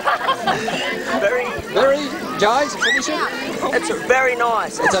 Very, Guys, finish it? It's very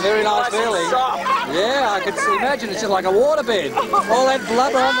nice. It's a very nice feeling. Yeah, I could imagine it's just like a waterbed. All that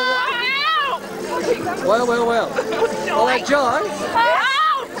blubber on the... Well. All that jive.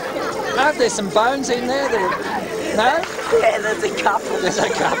 Aren't there some bones in there? No? Yeah, there's a couple. There's a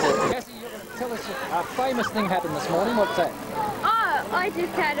couple. a famous thing happened this morning. What's that? Oh, I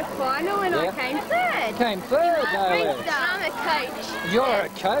just had a final and I came third. Came third, no way. I'm a coach. You're a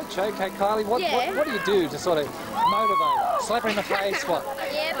coach, okay, Kylie. What do you do to sort of motivate her? Slap her in the face, what?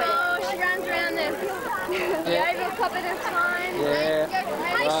 Yeah, but she runs around the oval a couple of times. Yeah.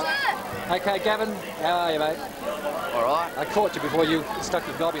 Right. Okay, Gavin, how are you, mate? All right. I caught you before you stuck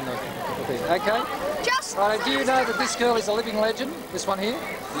your gob in the thing. Okay. Just. Do you know that this girl is a living legend? This one here?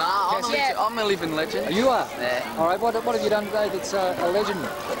 Nah, I'm a living legend. You are? Yeah. All right. What have you done today that's a legend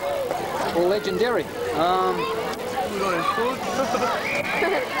or legendary?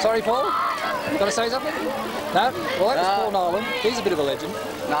 Sorry, Paul. Got to say something? No. Well, that was Paul Nolan. He's a bit of a legend.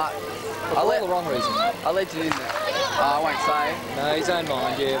 Nah. For all the wrong reasons. A legend in that. I won't say. No, his own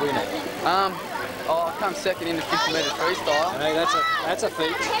mind. Yeah, we know. I come second in the 50-metre freestyle. Hey, that's a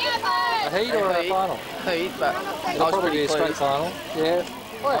feat. A heat or a final? Heat, but It'll probably be a straight final. Yeah.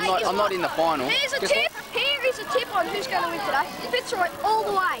 I'm not in the final. Here's a tip. Here is a tip on who's going to win today. Fitzroy all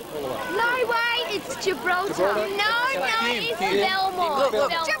the way. No way, it's Gibraltar. No, it's Belmont.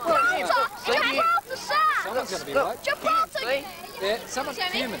 Look. Gibraltar. Gibraltar, sir. Someone's going to be right. Gibraltar. Yeah, someone's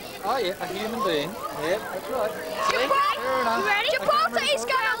human. Oh yeah, a human being. Yeah, that's right. Fair enough. You ready? Gibraltar is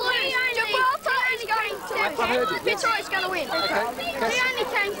going to lose. Gibraltar is going to lose. Fitzroy is going to win. He only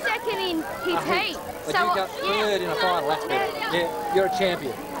came second in his heat. But you got third in a final. That's good. Yeah, you're a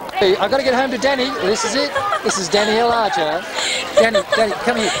champion. Hey, I've got to get home to Danny. This is it. This is Danny L. Archer. Danny,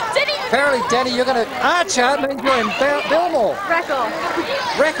 come here. Apparently, Danny, you're going to... Archer means you're in Belmore. Wreck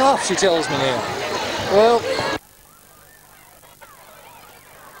off. Wreck off, she tells me now. Well...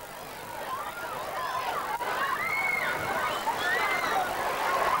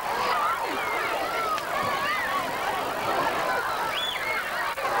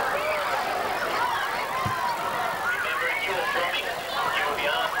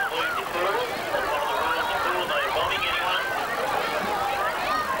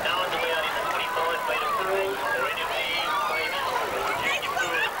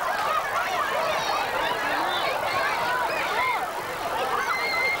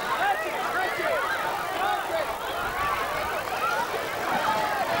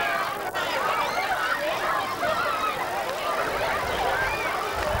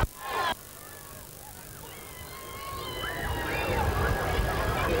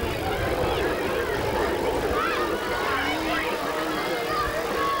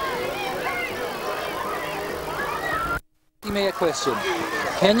 Me a question.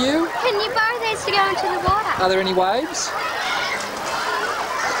 Can you both needs to go into the water? Are there any waves?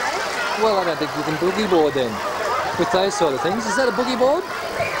 Well, I don't think you can boogie board then with those sort of things. Is that a boogie board?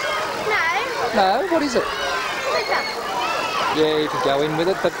 No. No? What is it? Slipper. Yeah, you could go in with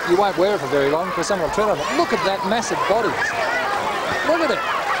it, but you won't wear it for very long because someone will tread on it. Look at that massive body. Look at it.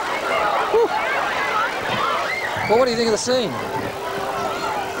 Whew. Well, what do you think of the scene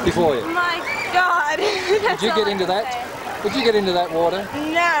before you? My God. Did you get into that? Would you get into that water?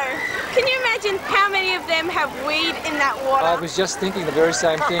 No. Can you imagine how many of them have weed in that water? I was just thinking the very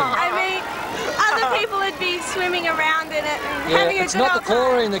same thing. I mean, other people would be swimming around in it and having a it's good not old the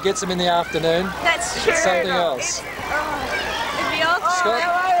chlorine that gets them in the afternoon. That's true. It's something else. It'd be awesome. Scott,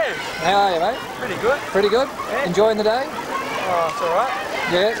 How are you? how are you, mate? Pretty good. Pretty good? Yeah. Enjoying the day? Oh, it's all right.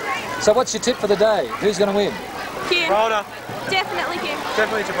 Yeah. So what's your tip for the day? Who's going to win? Kim. Gibraltar. Definitely Kim.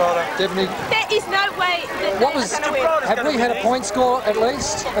 Definitely Gibraltar. Definitely. There is no way that What was? going to win. Have we had a point score at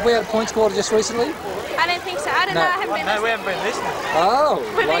least? Have we had a point score just recently? I don't think so. I don't know. I haven't been No, we haven't been listening. Oh,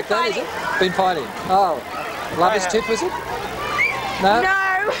 We've like been that, is it? Been fighting. Oh, Lover's tip, was it? No?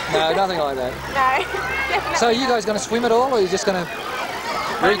 No. No, nothing like that. No. Definitely So are you guys going to swim at all, or are you just going to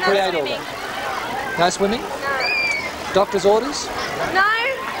recreate all swimming. that? No swimming? No. Doctor's orders? No,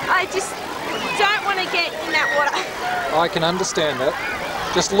 I just don't want to get in that water. I can understand that.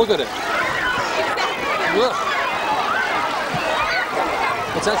 Just look at it. Look.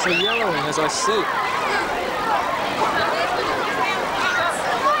 It's actually yellowing as I see.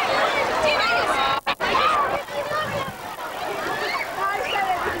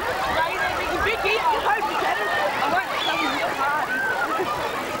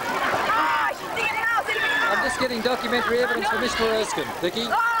 I'm just getting documentary evidence for Mr. Erskine, Vicky.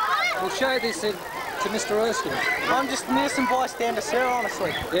 We'll show this to Mr. Erskine. I'm just an innocent bystander, sir,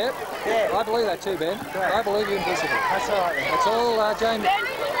 honestly. Yep. Yeah. I believe that too, Ben. Great. I believe you implicitly. That's all right, then. That's all, Jane.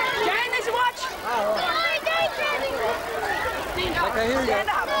 Jane, there's a watch. Okay, here we go.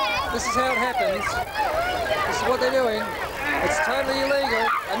 This is how it happens. This is what they're doing. It's totally illegal.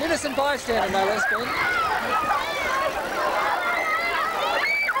 An innocent bystander, no less, Ben.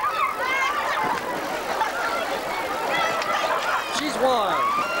 She's wild.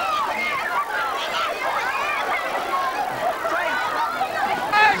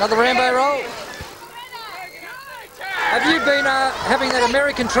 Another Rambo roll. Have you been having that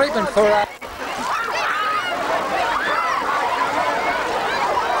American treatment for...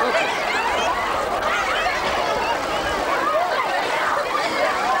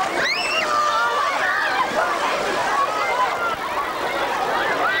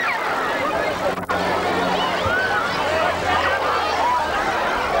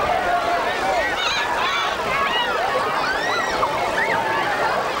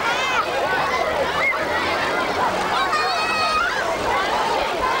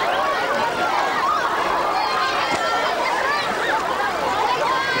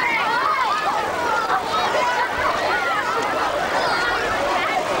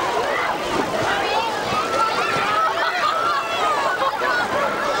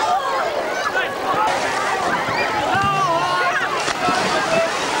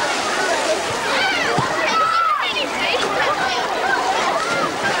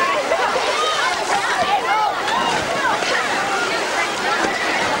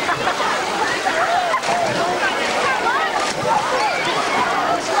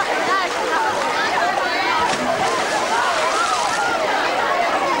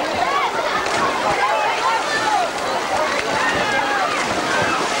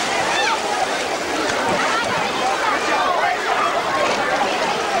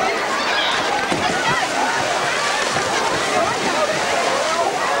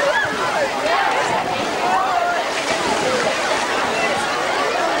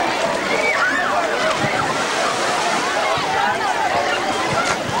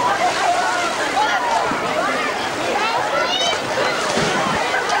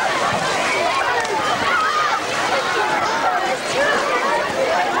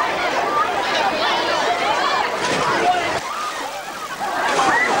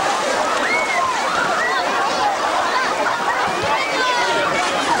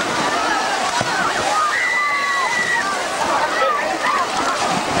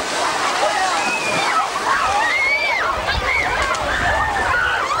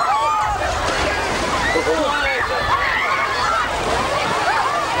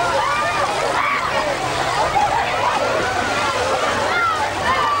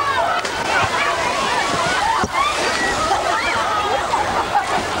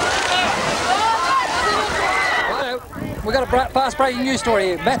 We've got a fast-breaking news story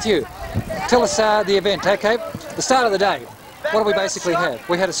here. Matthew, tell us the event, okay? The start of the day. What do we basically have?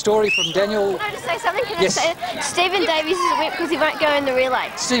 We had a story from Daniel... Can I just say something? Can Yes. I say Stephen Davies is a whip because he won't go in the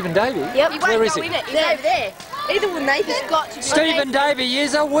relay. Stephen Davey? Yep. Where is he? He's over there. Either will Nathan's got to be. Stephen Davey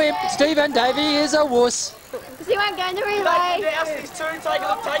is a whip. Stephen Davey is a wuss. Because he won't go in the relay.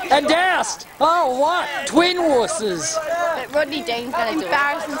 And doused! Oh, what? Twin wusses. But Rodney Dean's going to do it.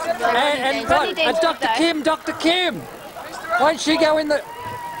 And what? And Dr. Kim. Won't she go in the... No,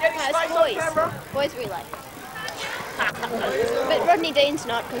 it's boys. Boys relay. But Rodney Dean's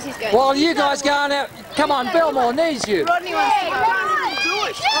not because he's going... While you guys going out... Come on, Belmore needs you. Rodney wants to go.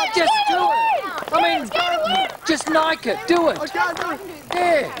 Just do it. I mean, just Nike it. Do it. I can't do it.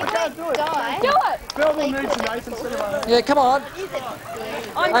 Yeah. I can't do it. Do it. Belmore needs Nathan. Yeah, come on.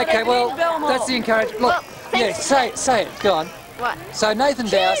 Okay, well, that's the encouragement. Look, yeah, say it. Go on. What? So Nathan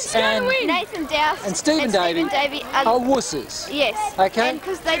Dowse and Nathan Dowse and Stephen Davey are wusses. Yes. Okay. And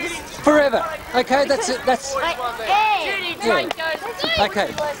because they just... Forever. Okay, that's it. That's... Like, hey. Yeah. Okay.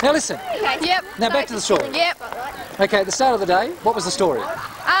 Now listen. Okay. Yep. Now back to the story. Yep. Okay, at the start of the day, what was the story?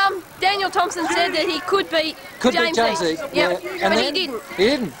 Daniel Thompson said that he could beat James James Eek. Yep. Yeah. And But then, he didn't. He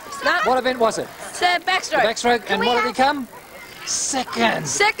didn't? No. What event was it? It's a backstroke. Backstroke. And what did he come? Second.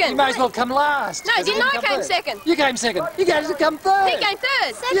 Second. You may as well come last. No, 'cause he didn't I come come third. second? You came second. You guys have come third. He came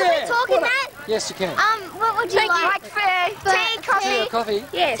third. So can we talk in that? Yes, you can. What would you like? Fair. Tea, coffee? Tea or coffee?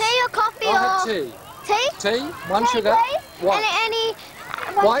 Yes. Tea or coffee I'll have or... tea. Tea? Tea, one Tea, sugar, please. white. And any...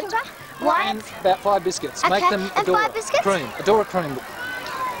 White? Sugar? White? And about 5 biscuits. Okay. Make them And Adora 5 biscuits? cream. Adora cream.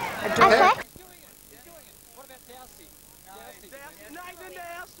 Okay. Nathan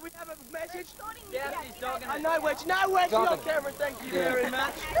Dowse, we have a message. I know wedge. No wedge on camera, thank you very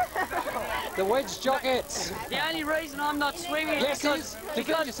much. The wedge jockets. The only reason I'm not swimming is Yes,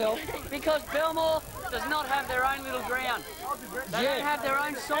 defend yourself. because Belmore does not have their own little ground. They don't have their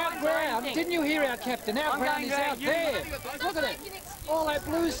own signs or Ground. anything. Didn't you hear our captain? Our I'm ground going is to out you. there. Look at it. All that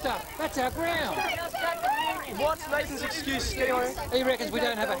blue stuff. That's our ground. What's Nathan's excuse, Steve? He reckons we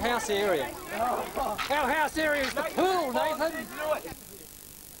don't have a house area. Our house area is the pool, Nathan.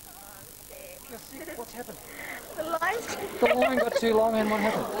 What's happened? The line got too long and what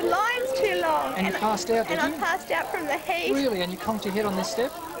happened? The line's too long. And you passed out, did And you? I passed out from the heat. Really? And you conked your head on this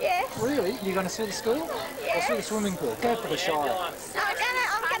step? Yes. Really? You're going to sue the school? Or Yes. sue the swimming pool? Go for the Shire.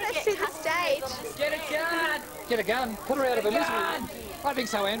 I'm gonna Get a gun. Put her out of her misery. I think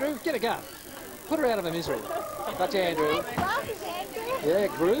so, Andrew. Get a gun. Put her out of her misery. Gotcha, Andrew. Yeah,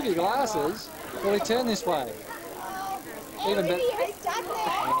 groovy glasses. Will he turn this way? Even better.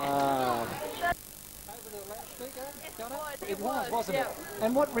 It was, wasn't it?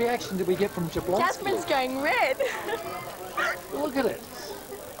 And what reaction did we get from Jablonski? Jasmine's going red. Look at it.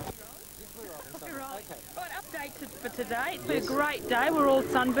 Update for today. It's been a great day. We're all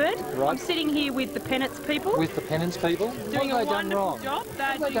sunburned. Right. I'm sitting here with the penance people. With the penance people? Doing what have a they done wonderful wrong? job. What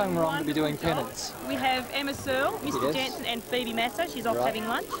have they done wrong to be doing job. penance? We have Emma Searle, Mr. Yes. Jansen and Phoebe Massa. She's off Right. having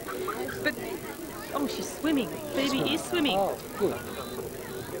lunch. But, oh, she's swimming. Phoebe is swimming. Oh, good.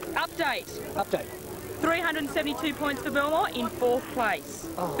 Update. 372 points for Belmore in 4th place.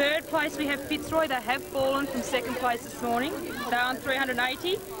 Oh. 3rd place we have Fitzroy. They have fallen from 2nd place this morning. They're on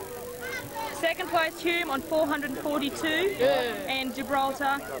 380. 2nd place Hume on 442. And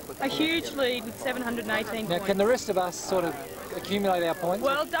Gibraltar a huge lead with 718 Now, points. can the rest of us sort of accumulate our points?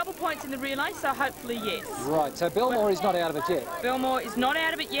 Well, double points in the relay, so hopefully yes. Right, so Belmore is not out of it yet. Belmore is not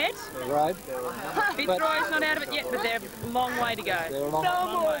out of it yet. Right. Fitzroy is not out of it yet, but they're a long way to go. They're a long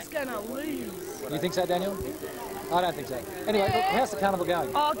Belmore's going to lose. You think so, Daniel? I don't think so. Anyway, look, how's the carnival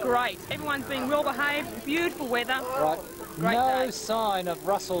going? Oh, great. Everyone's been well behaved. Beautiful weather. Right. Great No day. sign of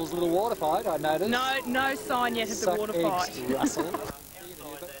Russell's little water fight, I noticed. No sign yet of the Suck water eggs, fight. Russell.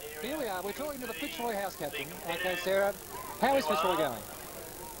 Here we are. We're talking to the Fitzroy house captain. Okay, Sarah. How is Fitzroy going?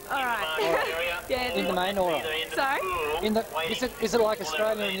 All right. Yeah. In the main, all right. Sorry? In the, is it like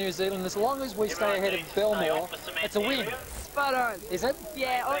Australia and New Zealand? As long as we stay ahead of Belmore, it's a win. Spot on. Is it?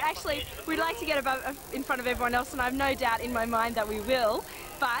 Yeah, or actually, we'd like to get above in front of everyone else, and I have no doubt in my mind that we will.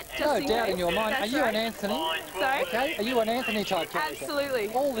 But just No in doubt case, in your mind. Are that's you right. an Anthony? Sorry? Okay. Are you an Anthony type character? Absolutely.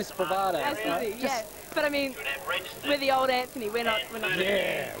 All this bravado. Absolutely, right? yeah. But I mean, we're the old Anthony. We're not.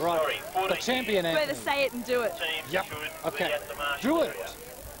 Yeah, right. The champion We're Anthony. the say it and do it. Yep. Okay. Do it.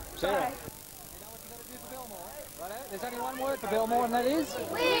 Sarah. Right. There's only one word for Belmore, and that is?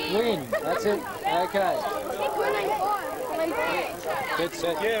 Win. That's it. Okay. Good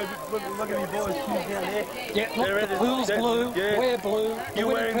set. Yeah, look at these boys down there. Yeah, look, the pool's blue. Yeah. We're blue. You're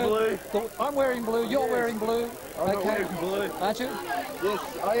wearing blue. I'm wearing blue. You're wearing blue. I'm not wearing blue. Aren't you? Yes,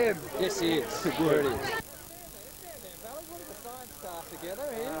 I am. Yes, he is. There it is.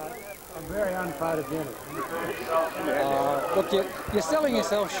 I'm very unphotogenic. Look, you're selling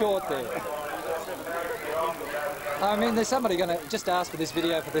yourself short there. I mean, there's somebody going to just ask for this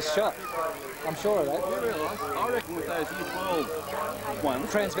video for this shot. I'm sure of that. I reckon with those year 12 ones,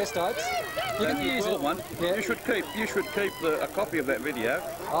 transvestites, you can use it. One, yeah. You should keep a copy of that video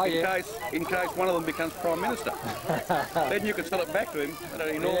in case one of them becomes Prime Minister. Then you can sell it back to him at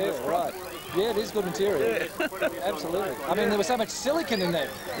an enormous right. Yeah, it is good material. Yeah. Absolutely. I mean, there was so much silicon in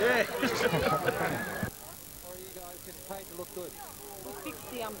there. Yeah. Or you guys just paid to look good? Fix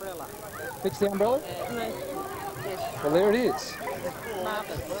the umbrella. Fix the umbrella? Yes. Well, there it is.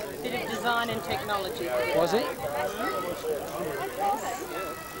 Marvellous. Bit of design and technology. Was it?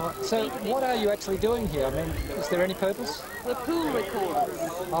 So, what are you actually doing here? I mean, is there any purpose? We're pool recorders.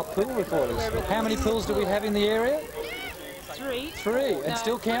 Oh, pool recorders. How many pools do we have in the area? 3. 3, and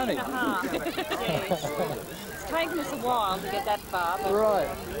still counting. 3.5. Yes. It's taken us a while to get that far, but right.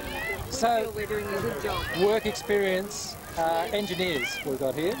 So, we're doing a good job. Work experience, engineers we've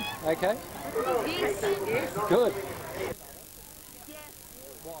got here. Okay. Yes. Good.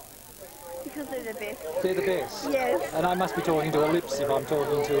 Because they're the best. They're the best. Yes. And I must be talking to ellipse if I'm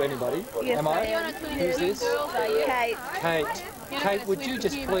talking to anybody. Yes, am I? Who's this? Kate. Kate. Kate, would you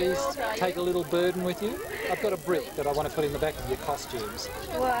just please take a little burden with you? I've got a brick that I want to put in the back of your costumes.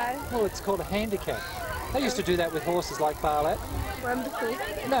 Why? Well, it's called a handicap. They used to do that with horses like Barlat. Wonderful.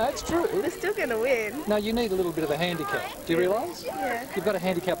 No, it's true. We're still going to win. No, you need a little bit of a handicap. Do you realise? Yeah. You've got a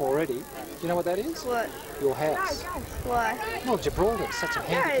handicap already. Do you know what that is? What? Your house. Why? Well, Gibraltar's such a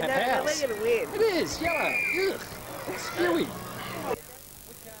handicap house. No, we're going to win. It is, yellow. Ugh. It's spewy.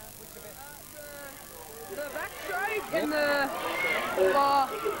 The back stroke and the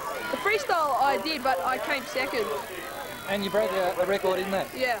freestyle I did, but I came second. And you broke a record in that?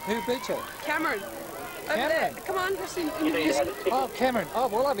 Yeah. Who beat you? Cameron. Over Cameron? there. Come on, just introduce me. Oh, Cameron. Oh,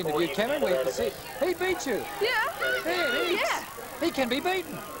 well, I've interviewed Cameron. We have to see. He beat you. Yeah. There, Yeah. He can be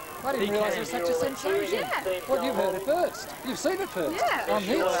beaten. I didn't realise it was such a sensation. Yeah. Well, you've heard it first. You've seen it first. Yeah. On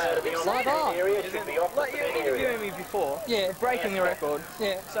this. Live on. Like you were interviewing me before. Yeah. Breaking the record.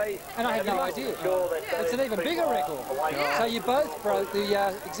 Yeah. So, and I had no idea. It's an even bigger record. Yeah. So you both broke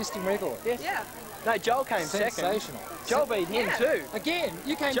the existing record. Yes. Yeah. No, Joel came second. Sensational. Joel beat him too. Again,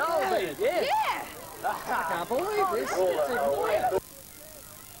 you came Joel third. beat, yeah. Yeah. I can't believe this. It's even weird.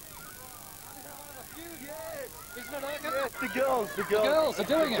 isn't it, Arkham? Yes, the girls. The girls are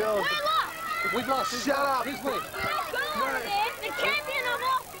doing it. We've lost. Shut up. Who's with? The champion of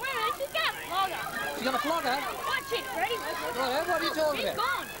all swimmers, she's got a flogger. She's got a flogger? Watch it, Freddie. Right, what are you talking about?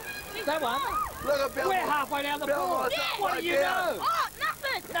 Gone. That one? Look at Bill. We're halfway down the pool. What do you know? Oh,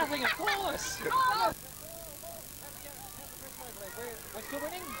 nothing. Nothing, of course. Oh. We're still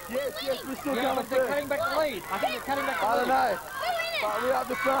winning? Yes, we're still Yeah, going but they're cutting back the lead. I think they're cutting back the lead. I don't know. But we're up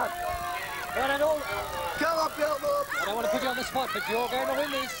the front. Right, and all. Come on, Bill. I don't want to put you on the spot, but you're going to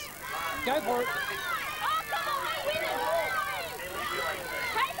win this. Go for it.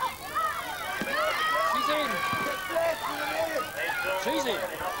 She's in. She's in.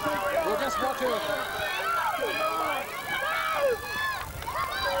 We'll just watch her.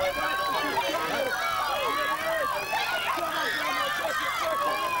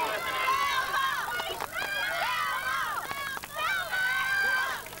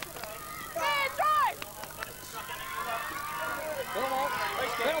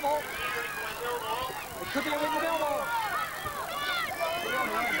 Belmore. It could be a win for Belmore.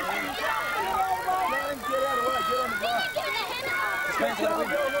 Get out of the way. Get on the bar. This man's going to win.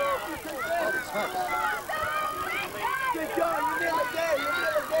 Holy smokes. Keep going. You're nearly there. You're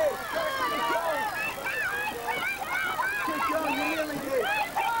nearly there. Keep going. You're nearly there.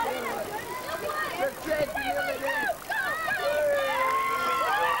 That's it. You're nearly there.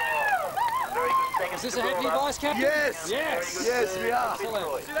 Is this a happy vice captain? Yes. Yes. Yes, we are.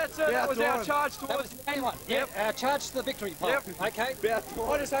 Excellent. See, that was our charge That towards... was the main one. Yep. Charge to the victory part. Yep. Okay.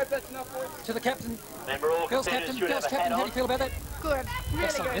 I just hope that's enough for you. To the captain. Remember, all Girls competitors captain. should Girls have a captain. hat How do on. you feel about that? Good. Really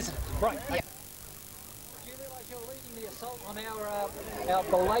Excellent, good. isn't it? Right. Yep. Do you realise you're leading the assault on our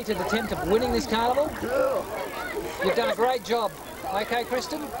belated attempt of winning this carnival? You've done a great job. Okay,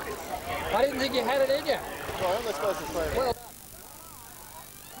 Kristen? I didn't think you had it in you. Well,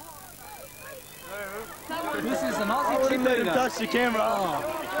 this is an Aussie team leader. Touch the camera.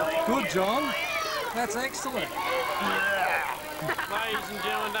 Oh, good, John. That's excellent. Ladies and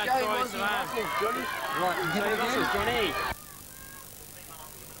gentlemen, don't try this around. Right, and hit it again. Johnny.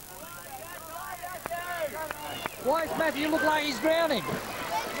 Why does Matthew look like he's drowning?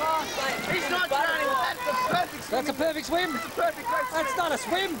 He's not drowning. That's a perfect swim. That's not a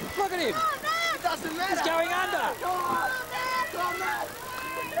swim. Look at him. It doesn't matter. He's going under.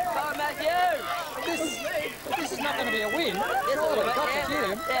 Come on, Matthew. This is not going to be a win. Surely, got to kill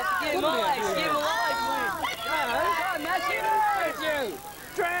him. Give him alive. Give him alive. No. Come on, Matthew. Matthew,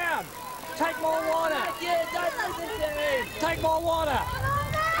 drown. Take more water. Yeah, don't listen to him. Take more water.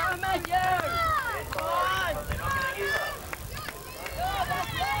 Come on, Matthew. Come on.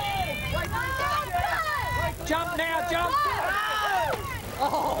 Jump now, jump.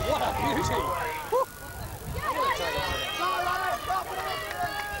 Oh, what a beauty. Whew.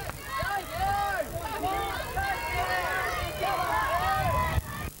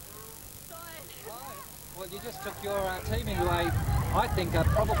 Well, you just took your team into a, I think, a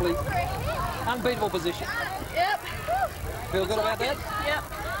probably unbeatable position. Yep. Feel good about that? Yep.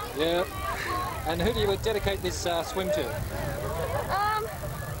 Yep. And who do you dedicate this swim to?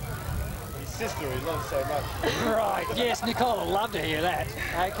 His sister he loves so much. Right, yes, Nicole will love to hear that.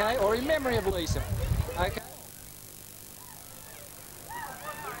 Okay, or in memory of Lisa. Okay.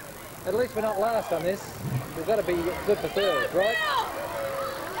 At least we're not last on this. We've got to be good for third, right?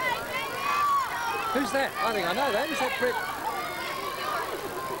 Who's that? I think I know that. Is that Brett?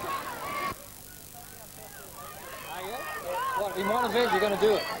 Are you? What, in one event you're going to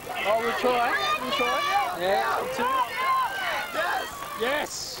do it? Oh, we'll try. We'll try. Yeah. Two.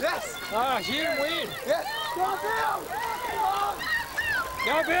 Yes! Yes! Oh, Hugh win! Yes! Go, Bill!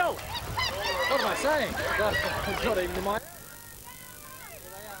 Go, Bill! What am I saying? It's not even in my...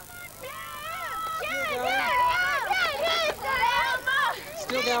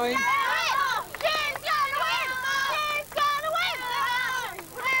 Still going.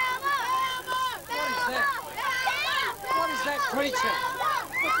 What is that creature?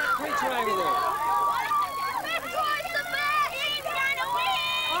 What's that creature over there?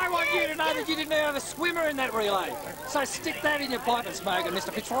 I want you to know that you didn't have a swimmer in that relay. So stick that in your pipe and smoke it,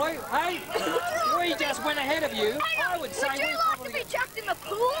 Mr. Fitzroy. Hey, we just went ahead of you. I would say would you like to be chucked in the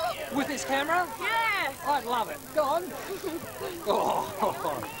pool? with this camera. Yes. I'd love it. Go on.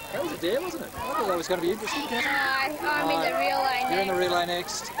 Oh, that was a dare, wasn't it? I thought that was going to be interesting. I'm in the relay You're in the relay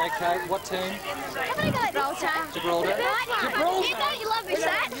next. Okay, what team? Gibraltar. Gibraltar. Gibraltar. You know you love me, We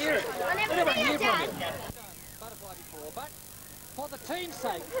Sat. never hear it. I We never never hear hear it, from Dad. you. Butterfly before, but for the team's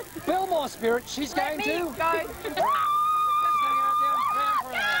sake, Belmore Spirit, she's going to. Go. She's going to go down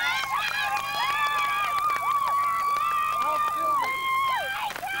for a house. I'll film it.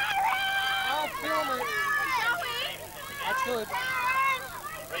 I'll film it. That's good.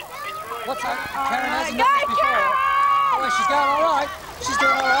 What's that? Karen hasn't done this before. Oh, she's going all right. She's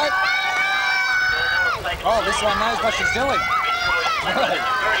doing all right. Oh, this one knows what she's doing.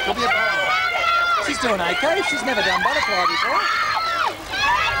 Could be a problem. She's doing okay. She's never done butterfly before.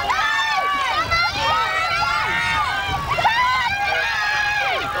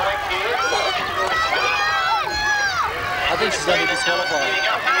 I think she's going to be disqualified.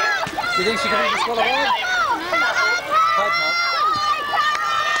 Do you think she could be disqualified? Hope not.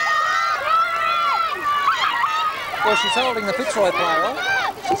 Well, she's holding the Fitzroy player on.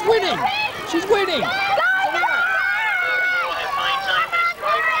 She's winning. She's winning.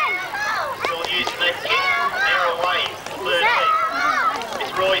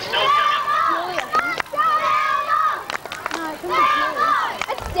 Roy's still coming.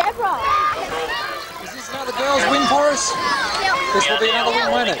 It's Deborah. Is this another girls' win for us? This will be another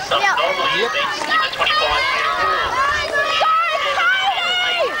win, won't it? Yep.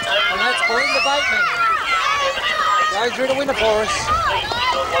 And that's Belinda Bateman. Goes through to winner for us.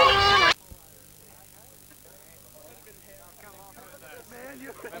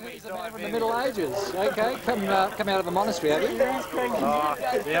 He's a man from the Middle Ages. Okay, come out of a monastery, have you?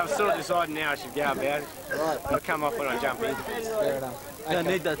 Yeah, I'm sort of deciding now I should go about it. Right. I'll come off when I jump in. Fair enough. I don't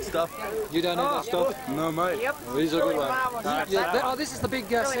need that stuff. You don't need that stuff? No, mate. Well, he's a good one. Oh, this is the big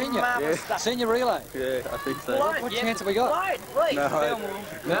senior. Yeah. Senior relay. Yeah, I think so. What chance have we got?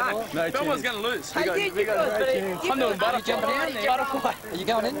 No Belmore's chance. going to lose. We got no chance. I'm doing Are you jumping in? Are you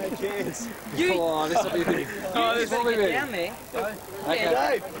going in? No chance. Oh, this will be big. This will be big.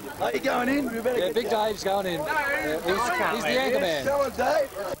 Okay. Dave, are you going in? Yeah, Big Dave's going in. He's the anchor man. Come on, Dave.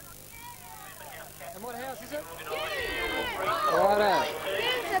 And what house is it? Righto.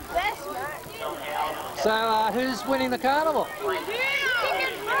 So, who's winning the carnival?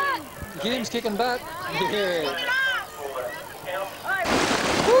 Hume's kicking butt. Yeah.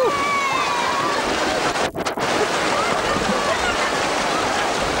 Woo.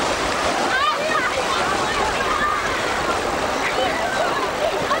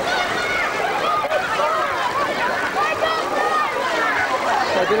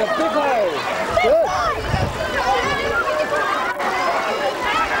 They did a big hole. Good.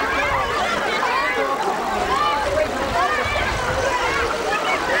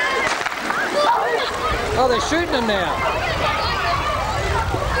 Oh, they're shooting them now.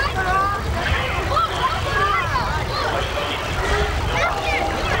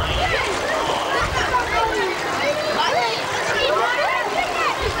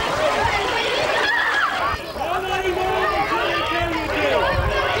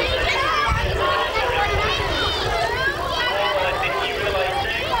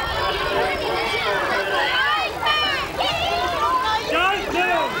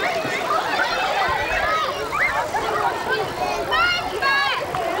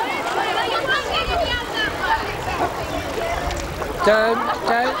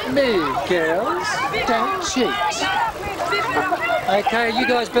 Don't move, girls. Don't cheat. Okay, you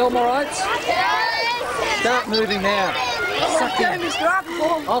guys Belmorites? Start moving now. Suck in.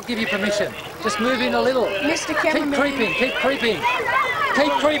 I'll give you permission. Just move in a little. Mr. Keep creeping, keep creeping.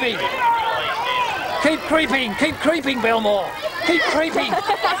 Keep creeping. Keep creeping, keep creeping, Belmore. Keep creeping.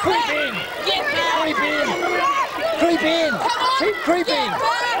 Creep in. Creep in. Creep in. Keep creeping.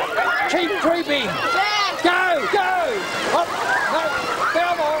 Keep creeping. Go, go. Up. No,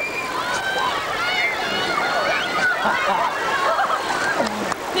 Belmore.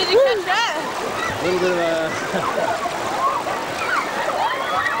 Did you catch that? A little bit of a...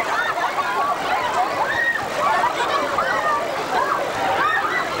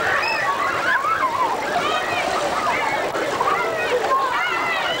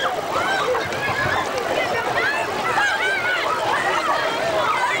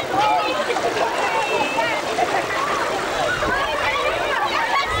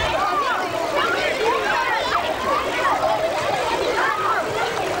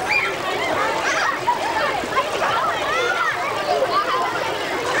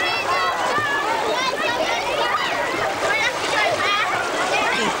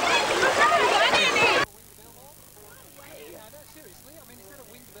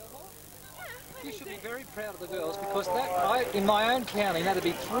 proud of the girls because that, in my own counting, that'd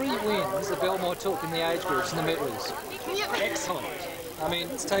be 3 wins that Belmore took in the age groups in the medleys. Excellent. I mean,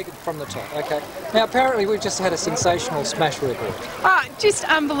 it's taken from the top. Okay, Now, apparently we've just had a sensational smash record. Oh, just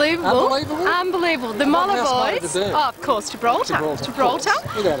unbelievable. Unbelievable? Unbelievable. The Moller else boys. might it Oh, of course, Gibraltar. Gibraltar.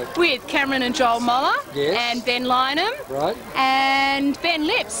 Without it. With Cameron and Joel Moller. Yes. And Ben Lynham. Right. And Ben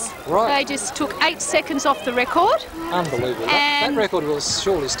Lips. Right. They just took 8 seconds off the record. Unbelievable. That record will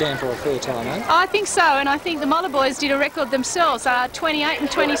surely stand for a fair time, eh? I think so, and I think the Moller boys did a record themselves. 28 and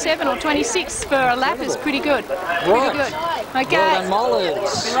 27 or 26 for a lap is pretty good. Pretty good. Okay. Well done,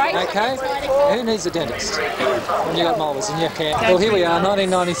 Mollers. Great. Okay. Who needs a dentist when you got Mollers in your camp? Well, here we are,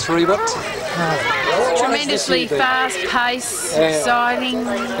 1993, but tremendously fast pace, exciting.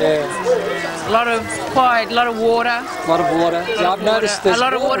 Yeah. A lot of quiet, a lot of water. A lot of water. Yeah, I've noticed there's a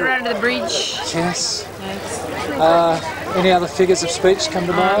lot of water under the bridge. Yes. Any other figures of speech come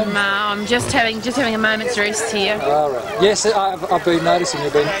to mind? I'm just having a moment's rest here. All right. Yes, I've been noticing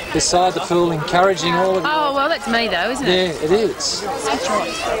you've been beside the pool, encouraging all of you. Oh well, that's me though, isn't it? Yeah, it is. Switch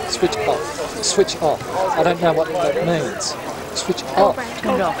off. Switch off. Switch off. I don't know what that means. Switch off.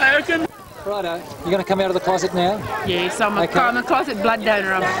 Turn it off. Righto. You're going to come out of the closet now? Yes, I'm a closet blood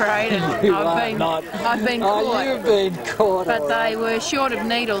donor, I'm afraid. And I've been caught. Oh, you've been caught. But they were short of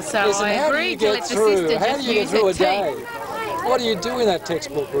needles, so Listen, I agreed to let the sister just use her teeth. What do you do in that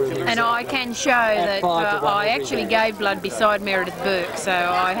textbook room? And I can show that I actually gave blood beside Meredith Burke, so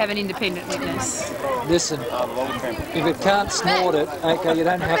I have an independent witness. Listen, if it can't snort it, okay, you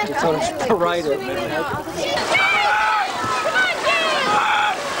don't have to sort of parade it.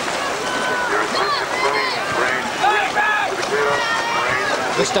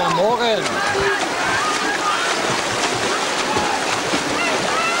 Mr. Morgan.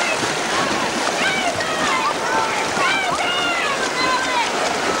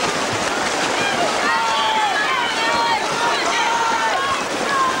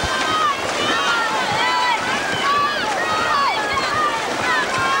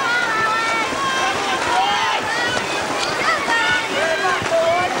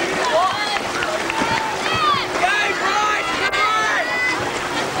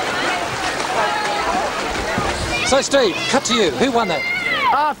 So, Steve, cut to you. Who won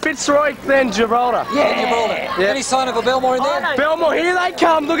that? Fitzroy, then Gibraltar. Yeah, Gibraltar. Any sign of a Belmore in there? Belmore, here they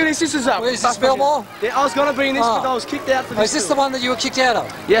come. Look at this. This is up. Where's this Belmore? Yeah, I was going to be in this, but I was kicked out for this. Is this the one that you were kicked out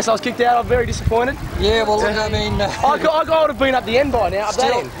of? Yes, I was kicked out. I'm very disappointed. Yeah, well, look, I mean... I would have been up the end by now.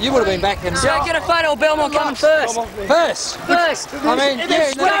 Still, you would have been back in... So get a photo of Belmore coming first. First? I mean,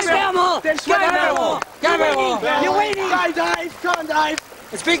 yeah... Go Belmore! Go Belmore! Go Belmore! You're winning! Go Dave! Come on, Dave!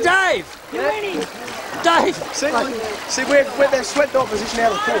 It's Big Dave! You're winning! Dave! See where they've swept the opposition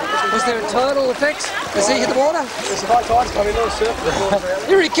out of the pool. Was there a tidal effect? Has he hit the water? There's high tides coming, little surf.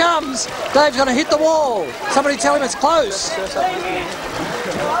 Here he comes! Dave's going to hit the wall. Somebody tell him it's close. Hey.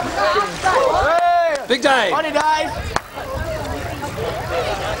 Big Dave! On you, Dave!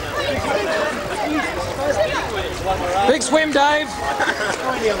 Big swim, Dave!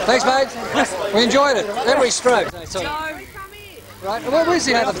 Thanks, mate. We enjoyed it. Every stroke. Right, well, where's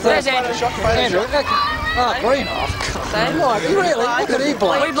the other third? There's Andrew. Andrew, okay. Oh, green off. Really? Look at he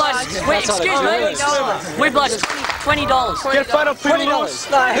blows. We blows. Excuse me. We blows $20. Get a photo of $20.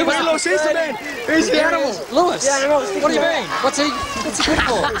 Who was the little sister man? Who's the animal? Lewis. What do you mean? What's he good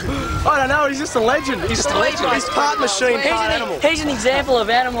for? I don't know. He's just a legend. He's just a legend. He's part machine, part animal. He's an example of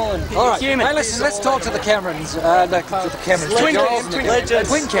animal and all right. human. Hey, listen, let's talk to the Camerons. Twin cams.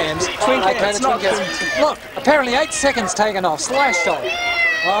 Twin cams. Okay, the twin cams. Look, apparently 8 seconds taken off. Slashed on.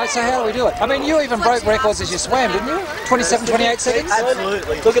 All right, so how do we do it? I mean, you even broke records as you swam, didn't you? 27, 28 seconds?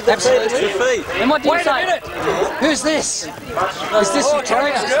 Absolutely. Look at the feet. And what do you say? Wait a minute. Who's this? Is this your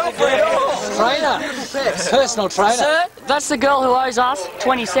trainer? Trainer? Personal trainer? Sir, that's the girl who owes us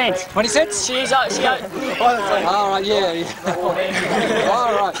 20 cents. 20 cents? She owes... All right, yeah.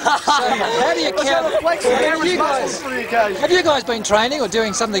 All right. So, how do you count? Have you guys been training or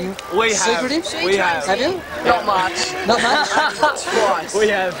doing something secretive? We have. Have you? Not much. Not much? Twice. We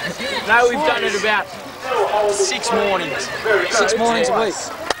have. No, we've done it about 6 mornings. 6 mornings a week?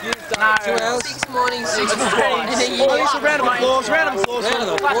 No. 2 hours? 6 mornings. 6 mornings. Round of applause. Round of applause.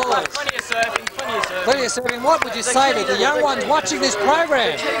 Plenty of surfing. Plenty of surfing. What would you say to the young ones watching this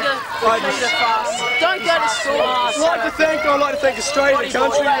program? Don't go to school. I'd like to thank Australia, the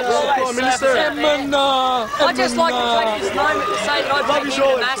country, the Prime Minister. I'd just like to take this moment to say that I've been in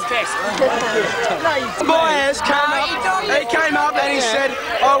a maths test. Myers came up and he said,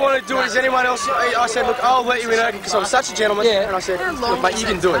 I want to do it. Is anyone else? I said, look, I'll let you in because I was such a gentleman. Yeah. And I said, look, mate, you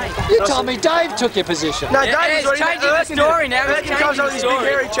can do it. You told me Dave took your position. No, Dave was changing the story now. Erkin comes up with his big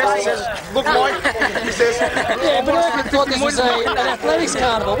hairy chest and says, look, Mike, he says... Yeah, but Erkin thought this was an athletics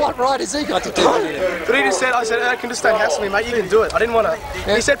carnival. What right has he got to do it? But he just said, I said, Erkin, just don't hassle me, mate, you can do it. I didn't want to...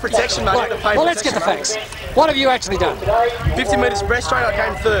 Yeah. He said protection, mate. Right. Well, let's get the facts. What have you actually done? 50 metres breaststroke, I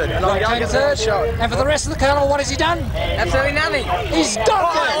came third. And I came third. And for the rest of the carnival, what has he done? Absolutely nothing. He's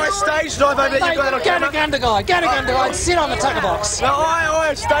got that. I stage dive over there. You've got that on camera. Go to guy, and sit on the tucker box. No,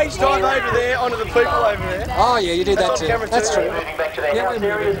 I stage dive over there onto the people over there. Oh yeah, you did that too. That's true. Moving back to their house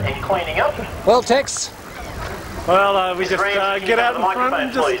areas and cleaning up. Well, Tex. Well, we just get out in front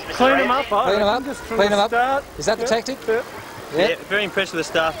and just clean them up. Clean them up. Is that the tactic? Yeah, very impressed with the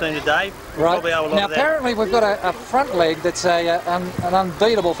staff team today. Right. Now, apparently we've got a front leg that's an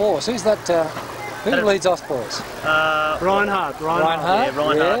unbeatable force. Who's that? Who leads off boys? Reinhardt. Yeah,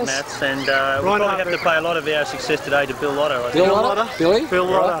 Reinhardt, yes. Mats, and we'll probably have to pay a lot of our success today to Bill Lotto. Bill Lotto? Billy? Bill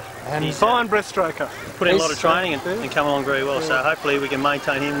Lotto. And he's fine breaststroker. Put in a lot of training and come along very well, so hopefully we can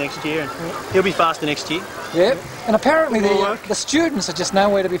maintain him next year, and he'll be faster next year. Yeah, and apparently the students are just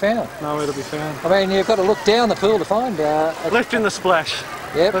nowhere to be found. Nowhere to be found. I mean, you've got to look down the pool to find... left in the splash.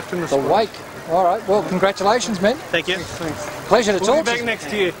 Yep, left in the splash. Wake. All right, well, congratulations, men. Thank you. Thanks. Pleasure to talk to you. We'll be back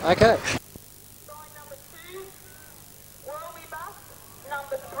next year. Okay.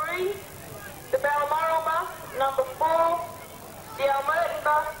 The Balmoral bus, number 4, the Almerton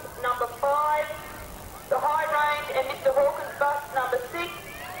bus, number 5, the High Range and Mr Hawkins bus, number 6,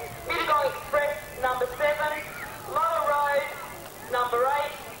 Mittagong Express, number 7, Lower Road, number 8,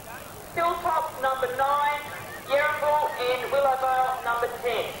 Hilltop, number 9, Yerrimbul and Willowvale, number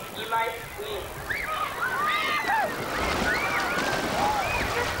 10. You may win.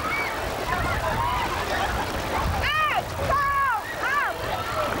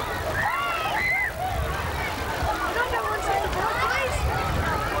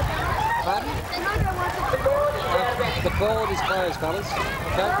 Pardon? The board is closed, fellas.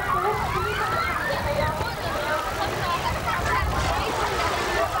 Okay.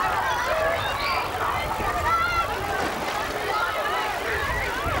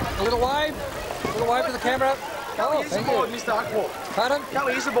 A little wave to the camera. Oh, thank you. Mr. Huckmore. Pardon? Can't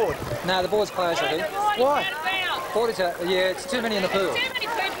we use the board? No, the board's closed, I think. Why? Board is out. Yeah, it's too many in the pool. Too many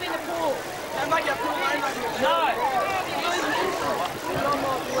people in the pool. No.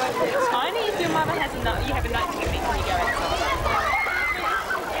 Only if your mother has a note, you have a note to give me when you go outside.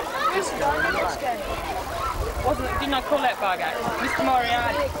 Didn't I call that bar game? Mr.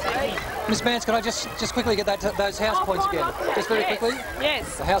 Moriarty. Miss Mance, can I just quickly get those house points again? Just very quickly.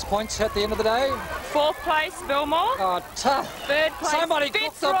 Yes. The house points at the end of the day. 4th place, Belmore. Oh, tough. 3rd place, Somebody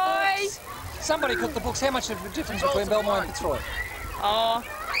cooked the Fitzroy. books. Somebody cooked the books. How much of a difference between Belmore and Fitzroy? Oh,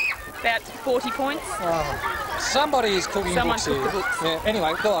 about 40 points. Oh, somebody is cooking Someone books cooked here. the books. Yeah.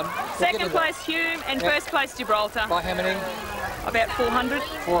 Anyway, go on. 2nd place, Hume, and 1st place, Gibraltar. By how many? About 400.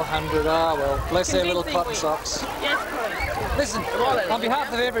 400. Ah, well, bless their little cotton socks. Yes, please. Listen, on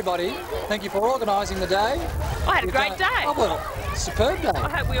behalf of everybody, thank you for organising the day. I had a great day. Oh, well, superb day. I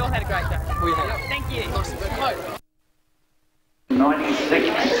hope we all had a great day. We have. Thank you. 96.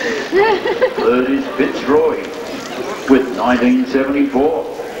 Third is Fitzroy with 1974.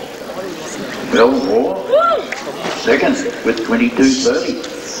 Belmore second with 22.30.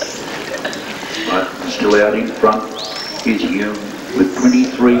 But still out in front is Hume with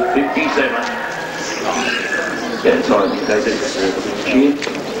 23.57. Yeah, sorry, they did cheer.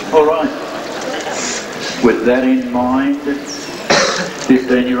 All right. With that in mind,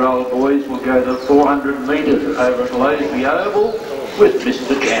 15-year-old boys will go the 400 metres over at Loseby Oval with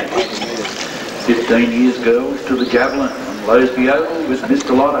Mr. Campbell. 15 years girls to the javelin on Loseby Oval with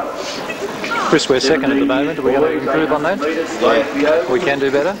Mr. Lotto. Chris, we're second at the moment. Are we going to improve on that? Yeah. We can do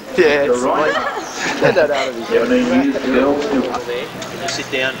better? Yeah, get that out of his 17 years girls to... You sit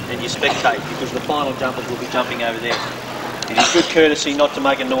down and you spectate because the final jumpers will be jumping over there. It is good courtesy not to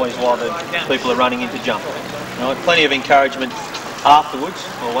make a noise while the people are running into jump. Right? Plenty of encouragement afterwards,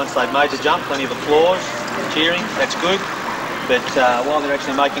 or once they've made the jump, plenty of applause, cheering, that's good. But while they're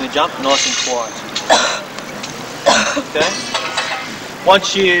actually making the jump, nice and quiet. Okay.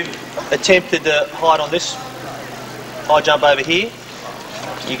 Once you've attempted the height on this high jump over here,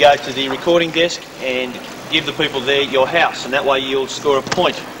 you go to the recording desk and give the people there your house, and that way you'll score a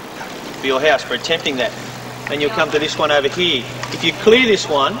point for your house for attempting that. Then you'll come to this one over here. If you clear this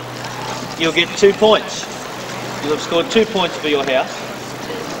one, you'll get 2 points. You'll have scored 2 points for your house.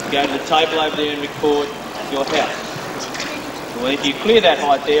 Go to the table over there and record your house. Well, if you clear that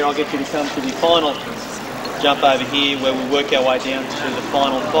height there, I'll get you to come to the final jump over here where we work our way down to the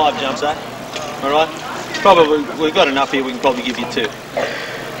final 5 jumps. Alright? Probably, we've got enough here, we can probably give you 2.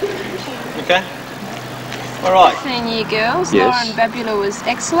 Okay? Alright. 15-year girls, Yes. Lauren Babula was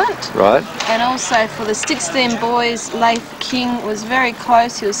excellent. Right. And also for the 16 boys, Leif King was very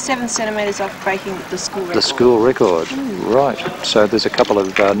close. He was 7 centimetres off breaking the school record. The school record. Right. So there's a couple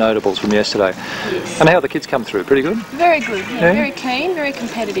of notables from yesterday. Yes. And how the kids come through? Pretty good? Very good. Yeah, Yeah. very keen, very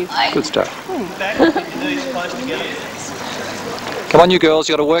competitive. Good stuff. Come on, you girls,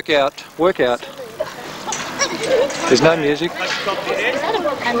 you got to work out. Work out. There's no music.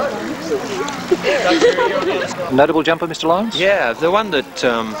 Notable jumper, Mr. Lyons? Yeah, the one that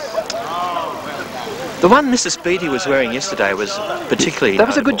the one Mr. Speedy was wearing yesterday was particularly That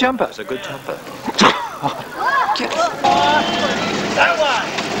was a good notable. jumper. It was a good jumper. That one!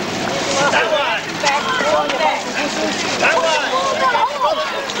 That one! That one!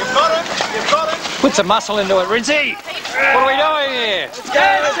 You've got it! You've got it! Put some muscle into it, Rinzy. What are we doing here? Let's go!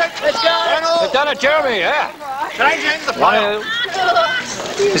 Let's go! We've done it, Jeremy, yeah. Changing the One,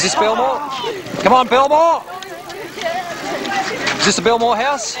 is this Belmore? Come on, Belmore! Is this the Belmore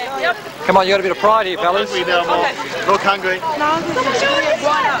house? Yep. Come on, you got a bit of pride here, fellas. Look hungry.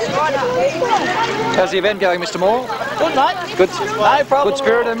 How's the event going, Mr. Moore? Good, mate. Good. No problem. Good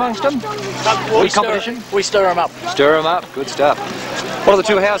spirit amongst them? Good competition? We stir them up. Stir them up. Good stuff. What are the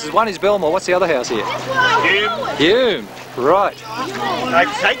 2 houses? One is Belmore. What's the other house here? Hume. Right.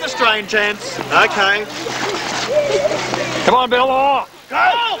 Take the strain, gents. Okay. Come on, Belmore.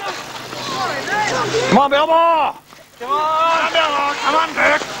 Go! Come on, Belmore. Come on, Belmore. Come on,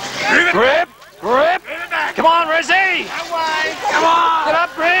 Dirk. Grip. Grip. Come on, Rizzy. Come on. Get up,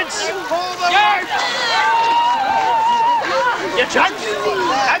 Prince. You jokes.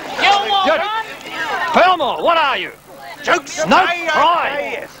 Good. Belmore, what are you? Jokes. No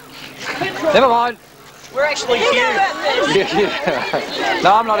pride. Never mind. We're actually here. Yeah.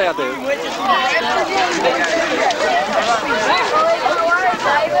 No, I'm not out there.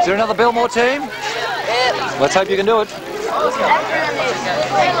 Is there another Belmore team? Let's hope you can do it.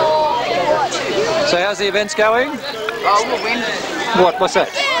 So how's the events going? Oh, we'll win. What's that?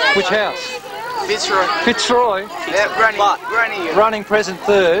 Which house? Fitzroy. Fitzroy? Yeah, running. Running present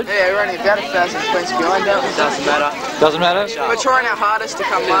third. Yeah, running about 1,000 points behind that. Doesn't matter. Doesn't matter? We're trying our hardest to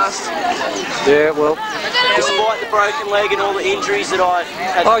come last. Yeah, well. Despite the broken leg and all the injuries that I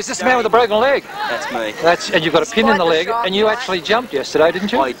had. Oh, is this the man with the broken leg? That's me. And you've got a pin in the leg, and you actually jumped yesterday,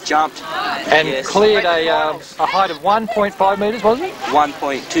 didn't you? I jumped. And yes. cleared a height of 1.5 metres, wasn't it?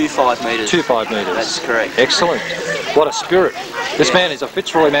 1.25 metres. 25 metres. That's correct. Excellent. What a spirit. This man is a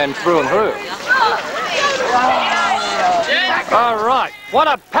Fitzroy man through and through. All right. What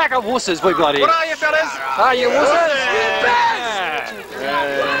a pack of wusses we've got here. What are you, fellas? Are you wusses?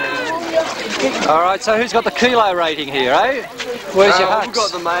 Yeah. All right, so who's got the kilo rating here, eh? Where's your hux? We've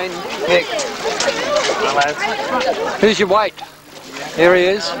got the main. Who's your weight? Here he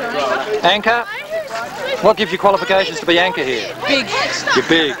is. Anchor. What gives you qualifications to be anchor here? Big. You're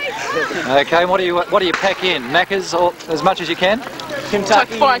big. Okay, what do you pack in? Macca's or as much as you can?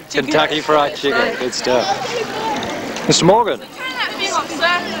 Kentucky Fried Chicken. Kentucky Fried Chicken. Good stuff. Mr. Morgan.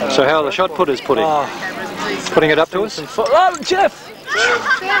 So how are the shot putters putting? Putting it up to us? Oh, Jeff!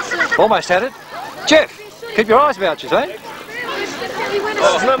 Almost had it. Jeff, keep your eyes about you, eh?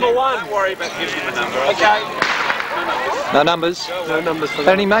 Oh, number 1. Don't worry about giving him a number. Okay. No numbers. No numbers for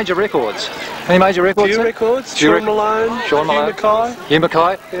that. Any major records? Any major records? Few records. Few Sean Malone. Sean Malone. Hugh Mackay. Hugh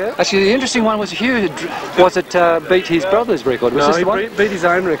Mackay. Yeah. Actually, the interesting one was Hugh. Was it beat his brother's record? Was No, this he the one? beat his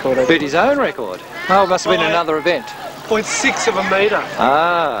own record. I Beat his own record. Oh, it must have been another event. 0.6 of a metre.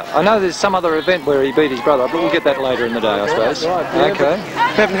 Ah, I know there's some other event where he beat his brother, but we'll get that later in the day, I suppose. Right, yeah, okay.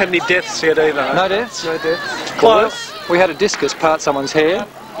 We haven't had any deaths yet either. No deaths? No deaths. Well, Close. we had a discus part someone's hair.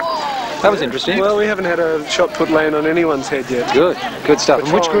 That was interesting. Well, we haven't had a shot put land on anyone's head yet. Good, good stuff. We're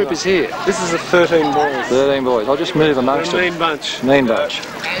And which trying group that. is here? This is the 13 boys. 13 boys. I'll just move amongst They're a them. mean bunch. Mean bunch.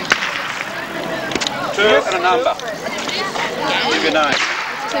 2 and a number. Give your name.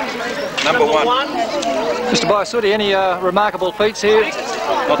 Number 1. Mr. Biasuti, any remarkable feats here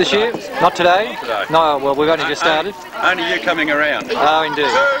this year? Not today? Today. No, well, we've only just started. Only you coming around. Oh, indeed.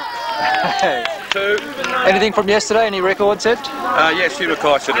 2. Anything from yesterday? Any record set? Yes, Hugh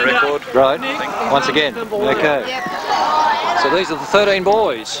Mackay set a record. Right. Once again. Okay. So these are the 13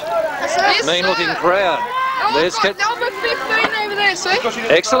 boys. Mean-looking crowd. There's Kit. Number 15 over there, see?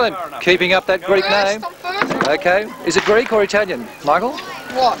 Excellent. Keeping up that Greek name. Okay. Is it Greek or Italian, Michael?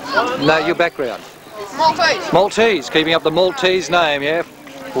 What? No, your background. Maltese. Maltese. Keeping up the Maltese name, yeah?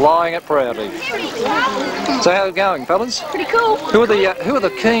 Lying it proudly. So how's it going, fellas? Pretty cool. Who are the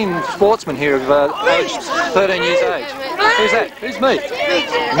keen sportsmen here of aged 13 years age? Who's that? Who's me?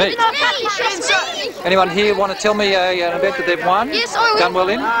 Me. Anyone here want to tell me an event that they've won? Yes, I will. Done well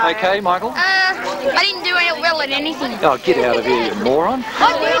in? Okay, Michael? I didn't do well at anything. Oh, get out of here, you moron.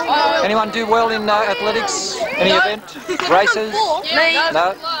 I did. Anyone do well in athletics? Any event? Races? Me.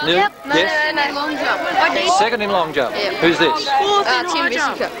 No? Yep. Yes? No, long jump. I did. Second in long jump? Yep. Who's this? Tim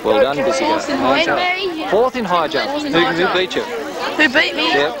Bissica. Well done, Bissica. Okay. Fourth in high jump. Who beat you? Who beat me?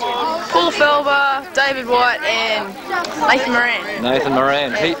 Yep. Paul Felber, David White and Nathan Moran. Nathan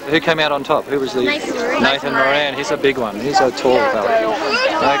Moran. Who came out on top? Who was the... Nathan Moran. He's a big one. He's a tall fella.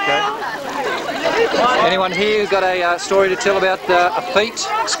 Okay. Anyone here got a story to tell about a feat?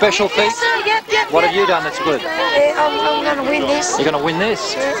 Special feat? Yep. What have you done that's good? I'm going to win this. You're going to win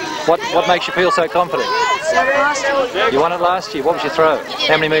this? What makes you feel so confident? You won it last year. What was your throw?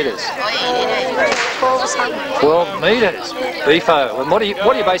 How many metres? 12 metres. Beefo. And what do you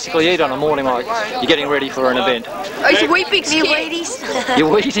basically eat on a morning like you're getting ready for an event? Oh, he's a Weet-Bix kid. Wheaties. Your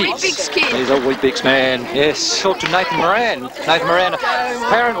Wheaties. Weet-Bix kid. He's a Weet-Bix man. Yes. Talk to Nathan Moran. Nathan Moran,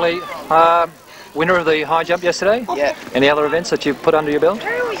 apparently winner of the high jump yesterday. Yeah. Any other events that you've put under your belt?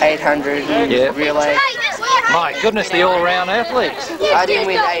 800 Yeah. relay. My goodness, the all-round athletes. I didn't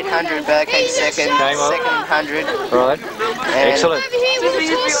win 800, but I came second. Came up. Second 100. Right. And Excellent.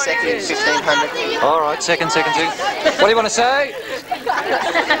 Second 1500. All right, second. What do you want to say? We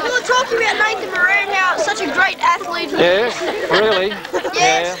were talking about Nathan Moran, how it's such a great athlete. Yeah, really?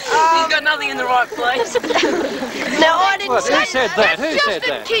 Yes. He's got nothing in the right place. No, I didn't What, say who said that? Who said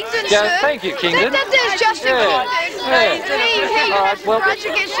that? Kingdon, Yeah, sir. thank you, Kingdon. That's Justin Yeah. Kingdon. All right, well,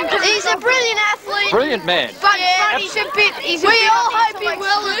 He's a brilliant athlete. brilliant man. But he's a bit. We all hope he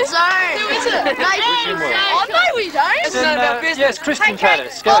will in zone. Who is it? Wish him well. Oh no, we don't. Then, yes, Christian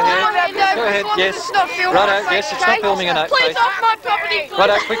Caddis. Go ahead. Go ahead. Yes. Righto. Yes, it's not filming a note. Please off my property.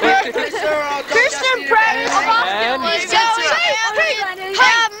 Righto. Quickly. Christian Pratt And is going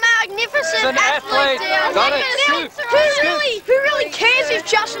how magnificent an athlete. Got it. Who really cares if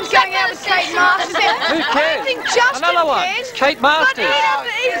Justin's going out with Kate Masters? Who I cares? don't think Justin Another one. cares. Kate But Masters.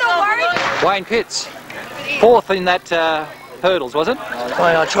 he's not worried. Wayne Pitts. Fourth in that hurdles, was it?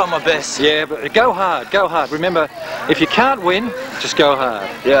 I tried my best. Yeah, but go hard. Remember, if you can't win, just go hard.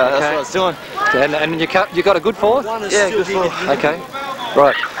 Yeah, that's what I was doing. And you got a good fourth? Yeah, good fourth. Okay.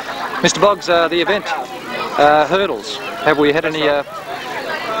 Right. Mr. Boggs, the event, hurdles. Have we had any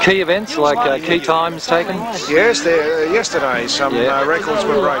key events, like key times taken? Yes, yesterday some records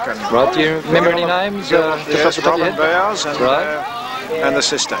were broken. Right, do you remember any names? Yes, Robin Bowers and, right. And the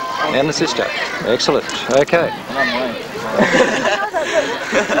sister. And the sister. Excellent. Okay.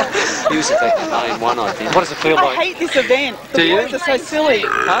 He was affected by one, I think. What does it feel like? I hate this event. Do you? It's so silly.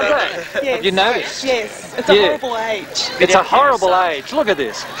 Are they? Yes. Have you noticed? Yes. It's a horrible age. It's a horrible age. Look at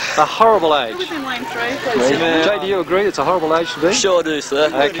this. A horrible age. Within lane 3, please. Jay, do you agree it's a horrible age to be? Sure do, sir.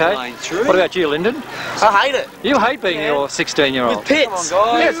 Okay. What about you, Lyndon? I hate it. You hate being your 16-year-old. With pits.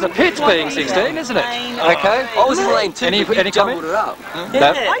 Yeah, it's the pits being 16, isn't it? Okay. I was in lane 2. Any comment? Jumbled it up.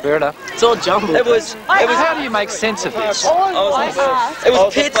 No, fair enough. It's all jumbled. It was. How do you make sense of this? It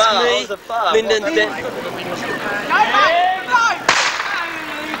was pits, me, Lyndon, then.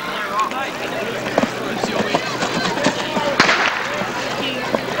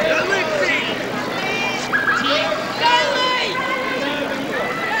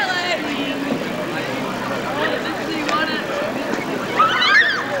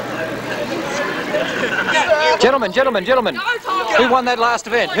 Gentlemen. Who won that last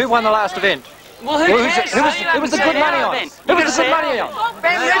event? Who won the last event? Well, who cares? Who was the good money on? Who was the good money on?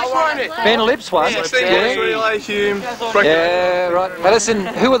 Ben Lips won. Yeah, right. Now listen,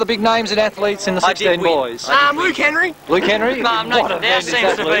 who are the big names and athletes in the 16 boys? Luke Henry. Luke Henry? No, there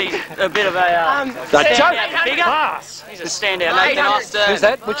seems to be a bit of a standout figure. Class. He's a standout. Nathan Austin. Who's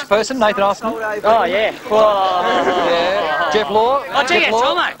that? Which person? Nathan Austin? Oh, yeah. Yeah. Jeff Law? Oh, check out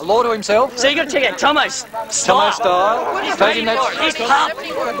Tomo. Law to himself? So you got to check out Tomo's style. Tomo's style. He's pumped.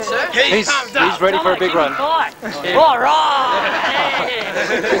 He's ready for a big run. All right.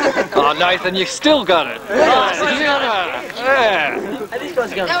 Oh, Nathan, you still got it. Yeah.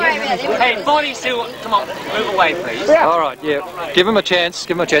 Hey, 42. Come on, move away, please. All right, yeah. Give him a chance.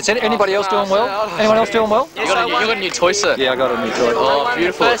 Anybody else doing well? Anyone else doing well? You got a new toy, sir? Yeah, I got a new toy. Oh,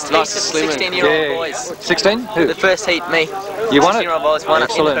 beautiful. First heat of 16-year-old boys. 16? Who? The first heat, me. You won it? 16-year-old boys won it.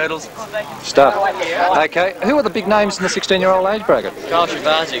 Excellent. Hurdles. Stuff. Okay, who are the big names in the 16-year-old age bracket? Carl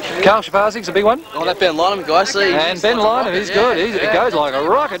Shavazic. Carl Shavazic's a big one. Oh, that Ben Lynham guy, see? And Ben Lynham, he's good. He goes like a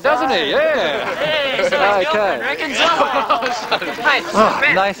rocket, doesn't he? Yeah. Okay. Oh,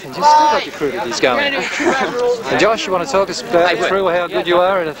 Nathan, just still got your crudities going. And Josh, you want to talk us through how good you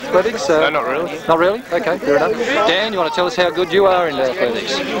are in athletics? No, not really. Not really? Okay, fair enough. Dan, you want to tell us how good you are in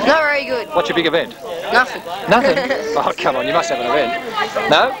athletics? Not very good. What's your big event? Nothing. Nothing? Oh, come on, you must have an event.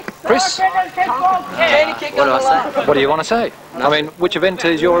 No? Chris? What do I say? What do you want to say? I mean, which event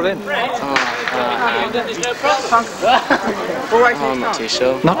is your event? I'm not too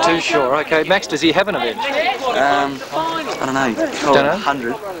sure. Not too sure. Okay, Max, does he have an event? I don't know. Don't know?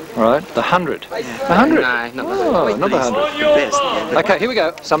 100. Right, the 100. The 100? No, not the 100. Oh, not the 100. The best, yeah. Okay, here we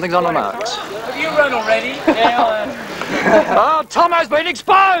go. Something's on the marks. Have you run already? Oh, Tomo's been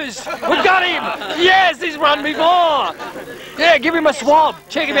exposed! We've got him! Yes, he's run before! Yeah, give him a swab.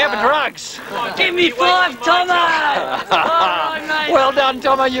 Check him out for drugs. Give me 5, Tomo! Alright, mate. Well done,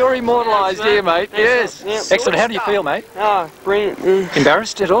 Tomo. You're immortalised here, mate. Yes. Excellent. How do you feel, mate? Oh, brilliant.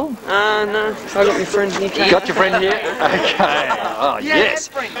 Embarrassed at all? No. I got my friend here. Got your friend here? Okay. Oh, yes.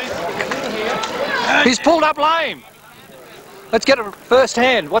 He's pulled up lame. Let's get it first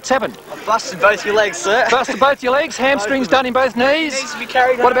hand. What's happened? I've busted both your legs, sir. Busted both your legs, hamstrings done in both knees. Needs to be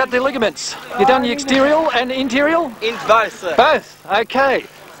carried What about the ligaments? You done the exterior and interior? In both, sir. Both? Okay.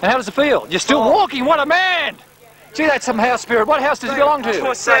 And how does it feel? You're still walking, what a man! Gee, that's some house spirit. What house does it belong to?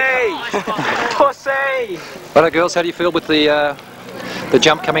 Pussy! Pussy! Righto, girls, how do you feel with the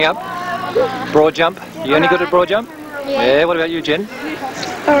jump coming up? Broad jump? You only good at broad jump? Yeah, what about you, Jen?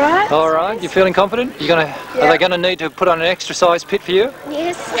 Alright. Alright, you feeling confident? Are they gonna need to put on an extra size pit for you?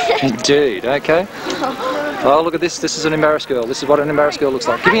 Yes. Indeed, okay. Oh, look at this. This is an embarrassed girl. This is what an embarrassed girl looks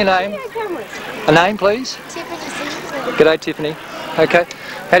like. Give me a name. A name, please. Tiffany. G'day, Tiffany. Okay.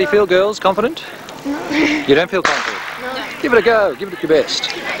 How do you feel, girls? Confident? No. You don't feel confident? No. Give it a go. Give it your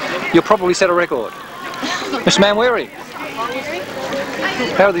best. You'll probably set a record. Mr. Manweri,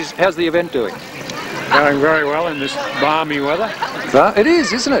 how's the event doing? Going very well in this balmy weather. Well, it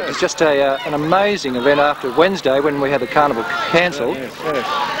is, isn't it? It's just an amazing event after Wednesday when we had the carnival cancelled.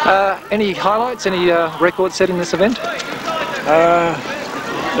 Yes. Any highlights? Any records set in this event?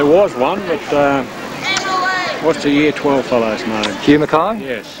 There was one, but what's the year 12 fellow's name? Hugh Mackay?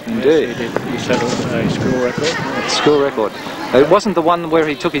 Yes. Indeed. He set a school record. School record. It wasn't the one where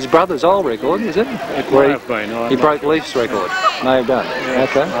he took his brother's old record, is it? It where may have been. He broke Leaf's record. May have done. Yeah,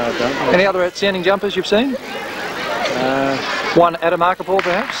 Okay. may have done, yeah. Any other outstanding jumpers you've seen? One Adam Markapol,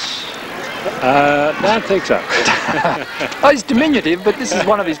 perhaps? Don't think so. Oh, he's diminutive, but this is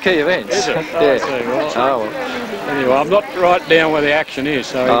one of his key events. Is it? Yeah. Well. Oh, well. Anyway, I'm not right down where the action is,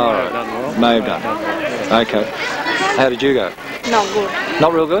 so he may have done well. May have done. Okay. How did you go? Not good.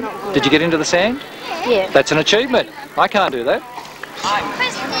 Not real good? Did you get into the sand? Yeah. That's an achievement. I can't do that.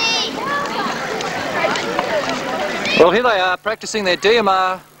 Well, here they are practicing their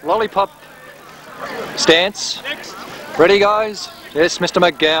DMR lollipop stance. Ready, guys? Yes, Mr.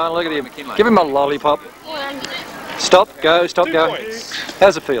 McGowan, look at him. Give him a lollipop. Stop, go, stop, go.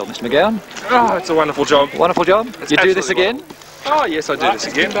 How's it feel, Mr. McGowan? Oh, it's a wonderful job. Wonderful job? You do this again? Oh, yes, I do this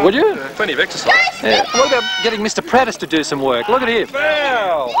again. Would you? Plenty of exercise. Yeah. What about getting Mr. Prattis to do some work? Look at him.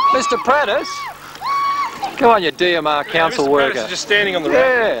 Wow. Mr. Prattis? Come on, you DMR council Mr. worker. Prattis is just standing on the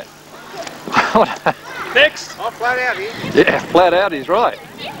ramp. Yeah. Next. Oh, flat out here. Yeah, flat out, he's right.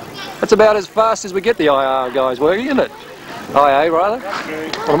 That's about as fast as we get the IR guys working, isn't it? IA, rather?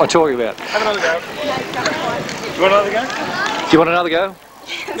 What am I talking about? Have another go. Do you want another go? Do you want another go?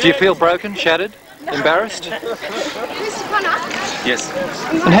 Do you feel broken, shattered, embarrassed? Mr. Connor? Yes.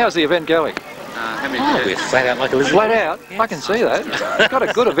 And how's the event going? How many We're flat out like a lizard. Flat out? I can see that. It's got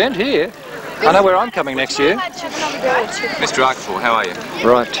a good event here. I know where I'm coming next year. Mr. Arkives, how are you?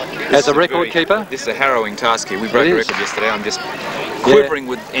 Right. As a record keeper? This is a harrowing task here. We broke a record yesterday. I'm just quivering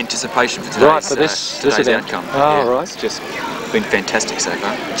with anticipation for today's, today's outcome. Oh, right. It's just been fantastic so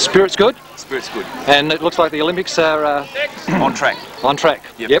far. Spirit's good? Spirit's good. And it looks like the Olympics are... on track. On track.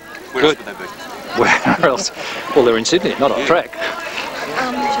 Yep. Where good. else would they be? Where else? Well, they're in Sydney, not on track.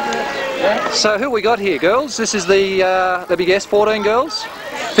 So who we got here, girls? This is the, let me guess, 14 girls?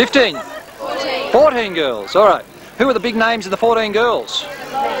 15? 14 girls, all right. Who are the big names of the 14 girls?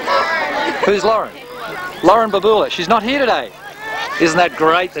 Who's Lauren? Lauren Babula. She's not here today. Isn't that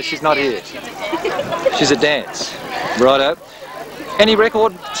great that she's not here? She's a dance. Righto. Any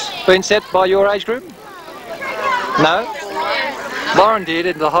record been set by your age group? No? Lauren did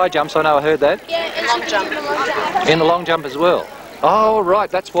in the high jumps, I know I heard that. Yeah, and long jump. In the long jump as well. Oh, right,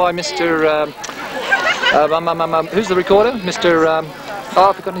 that's why Mr. Who's the recorder? Mr. Oh,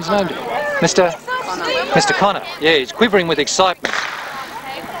 I've forgotten his name. Mr. Connor. Yeah, he's quivering with excitement.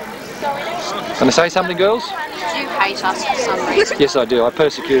 Want to say something, girls? You hate us for some reason. Yes, I do. I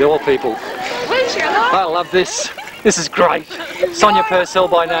persecute all people. I love this. This is great. Sonia Purcell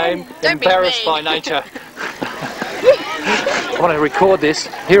by name, embarrassed by nature. I want to record this.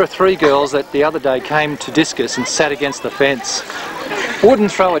 Here are 3 girls that the other day came to discus and sat against the fence.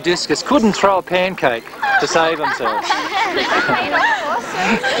 Wouldn't throw a discus, couldn't throw a pancake to save themselves.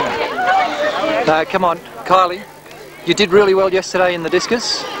 Come on, Kylie. You did really well yesterday in the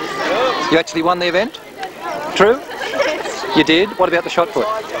discus. You actually won the event? True? You did? What about the shot put?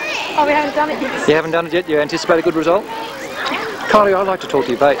 Oh, we haven't done it yet. You haven't done it yet? You anticipate a good result? Kylie, I'd like to talk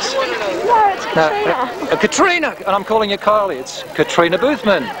to your base. No, it's Katrina. Katrina! And I'm calling you Kylie. It's Katrina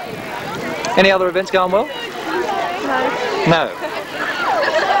Boothman. Any other events going well? No. No.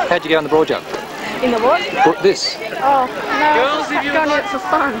 How'd you go in the broad jump? In the what? This. Oh, no. Girls, if you're going out for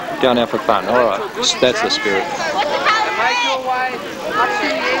fun. Going out for fun. All right. That's the spirit. Make your way up to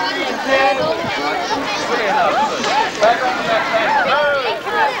the edge of the turtle.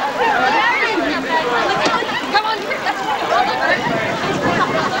 Come on.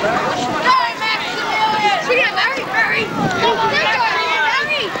 Go, Max. We get married, Barry. Come on, let's go.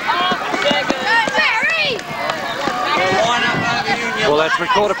 Well, that's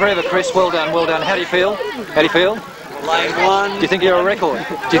recorder forever, Chris. Well done, well done. How do you feel? How do you feel? Lane 1. Do you think you're a record?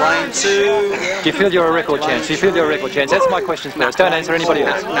 Lane 2. Do you feel you're a record chance? Do you feel you're a record chance? That's my question first. Don't answer anybody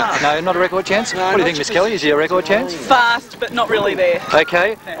else. No, not a record chance? What do you think, Miss Kelly? Is he a record chance? Fast, but not really there.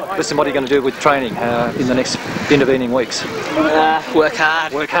 Okay. Listen, what are you going to do with training in the next intervening weeks? Work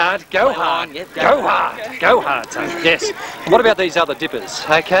hard. Work hard? Go hard. Go hard. Go hard, son. Yes. And what about these other dippers?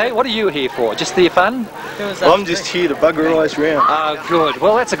 Okay. What are you here for? Just for your fun? I'm just here to bugger eyes round. Oh, good.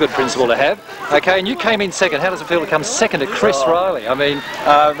 Well, that's a good principle to have. Okay, and you came in second. How does it feel to come second to Chris Riley? I mean...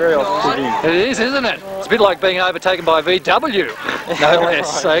 very off-putting. It is, isn't it? It's a bit like being overtaken by a VW. No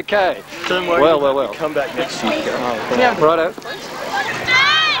less. Okay. Don't worry. Well. Come back next year. Righto.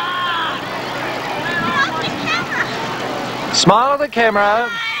 Smile at the camera.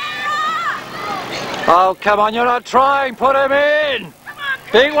 Oh, come on, you're not trying. Put him in.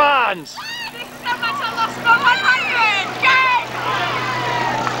 Big ones.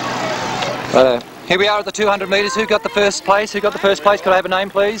 Righto. Here we are at the 200 metres. Who got the first place? Who got the first place? Could I have a name,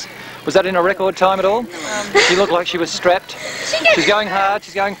 please? Was that in a record time at all? She looked like she was strapped. She's going hard.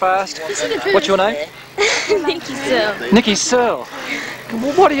 She's going fast. What's your name? Nikki Searle. Nikki Searle.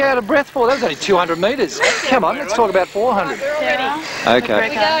 What are you out of breath for? That was only 200 metres. Come on, let's talk about 400. Okay.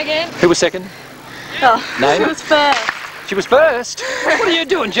 We go again. Who was second? Oh, Name? she was first. She was first? What are you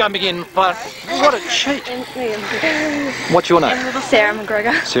doing jumping in? What a cheat. What's your name? Sarah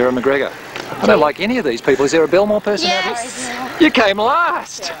McGregor. Sarah McGregor. I don't like any of these people. Is there a Belmore person out here? You came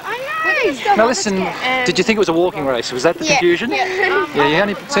last. I know. Now listen, did you think it was a walking race? Was that the confusion? Yeah, you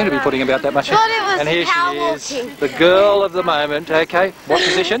only seem to be putting about that much. And here she is, the girl of the moment. Okay, what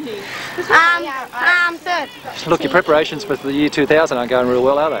position? Third. Look, your preparations for the year 2000 aren't going real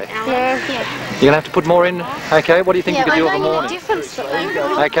well, are they? Yeah. You're going to have to put more in. Okay, what do you think you could do of a morning?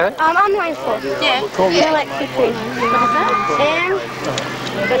 Okay. I'm lane 4. Yeah. You're like 15. And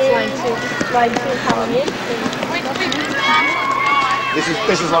that's lane 2. Lane 2 coming in. This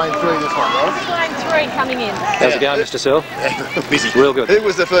is lane 3, this one, right? This is lane 3 coming in. How's it going, Mr. Searle? Busy. Real good. Who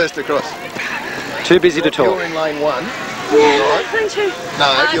was the first to cross? Too busy to talk. You're in lane 1. Yeah, lane 2.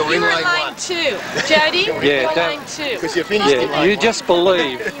 No, you're in lane 1. 2. Jodie, Yeah, you're don't- lane 2. Because you finished in Yeah, lane you just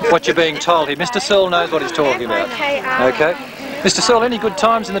believe what you're being told here. Mr. Searle knows what he's talking about. Okay. Mr. Searle, any good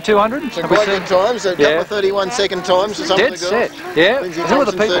times in the 200? Some quite good times, a couple of 31-second times for some Dead of the girls. set. Yeah. Lindsay Who are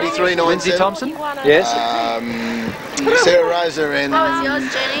the Thompson, people? 33.97. Lindsay Thompson? Yes. Sarah Rosa and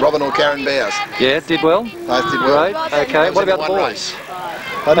Robin or Karen Bowers. Yeah, did well. Both did well. Right. Okay. What about the boys?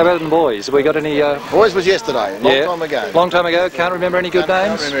 How about the boys? Have we got any... Boys was yesterday, a long time ago. Long time ago. Can't remember any good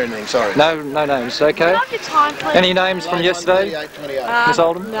names? Can't remember anything, sorry. No names. Okay. Any names from yesterday? Miss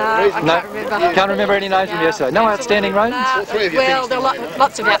Oldham? No, I can't remember. Can't remember any names from yesterday. No outstanding runs? Well, there are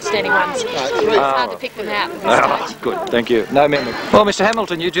lots of outstanding ones. It's hard to pick them out at this stage. Good, thank you. No memory. Well, Mr.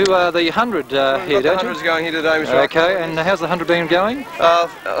 Hamilton, you do the 100 here, don't you? The 100's going here today, Mr. Okay, and how's the 100 been going?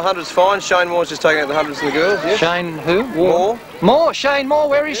 100's fine. Shane Moore's just taking out the 100s and the girls, yes. Shane who? Moore. Moore? Shane Moore,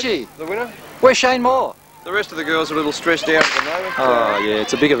 where is she? The winner. Where's Shane Moore? The rest of the girls are a little stressed out at the moment. Oh, yeah,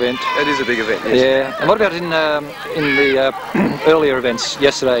 it's a big event. It is a big event, yes. Yeah, and what about in the earlier events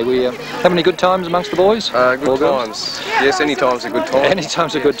yesterday? We have any good times amongst the boys? Good times. Yes, any time's a good time. Any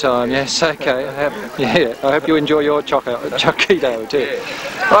time's a good time, yes, okay. I hope you enjoy your choquito too.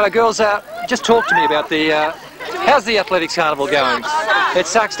 Right, girls, just talk to me about the... how's the athletics carnival going? It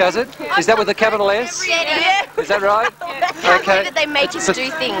sucks, does it? Is that with a capital S? Yeah. Is that right? Okay. That they make us do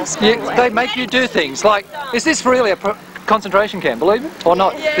things. They make you do things like, is this really a concentration camp, believe it or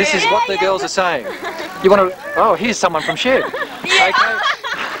not? Yeah. This is what the girls are saying. You want to... Oh, here's someone from Shed. Okay.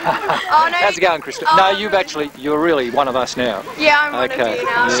 Oh, no. How's it going, Krista? No, you're really one of us now. Yeah, I'm one okay. of you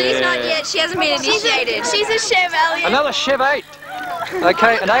now. Yeah. She's not yet. She hasn't been initiated. She's a Chev alien. Another Chev 8.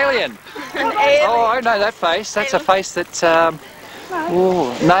 Okay, an alien. An alien. Oh, I know that face. That's a face that...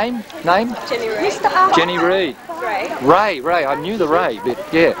 name? Jenny Reid. Jenny Reid. Ray. I knew the Ray bit.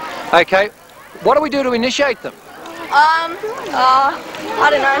 Yeah. Okay. What do we do to initiate them? I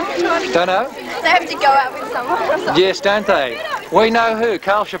don't know. Don't know? They have to go out with someone or something. Yes, don't they? We know who.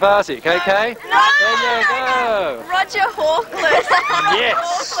 Carl Shafazik, okay? No! There you go. Roger Hawkless.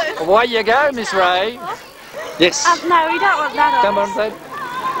 Yes. Away you go, Miss Ray. Yes. No, we don't want that. Come on, babe.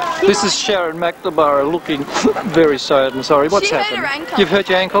 This is Sharon McNamara looking very sad and sorry. What's happened? Hurt her ankle. You've hurt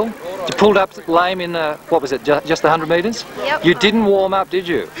your ankle? You pulled up lame in, what was it, just the 100 metres? Yep. You didn't warm up, did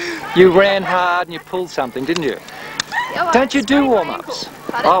you? You ran hard and you pulled something, didn't you? Don't you do warm-ups?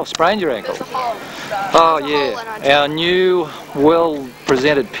 Oh, sprained your ankle. Oh, yeah. Our new,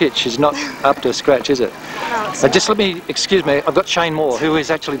 well-presented pitch is not up to scratch, is it? Just let me, excuse me, I've got Shane Moore, who is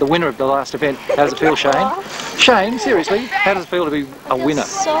actually the winner of the last event. How does it feel, Shane? Shane, seriously, how does it feel to be a winner?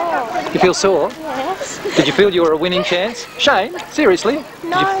 Sore. You feel sore? Yes. Did you feel you were a winning chance? Shane, seriously?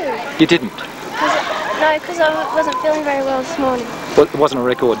 No. You didn't? No, because I wasn't feeling very well this morning. Well, it wasn't a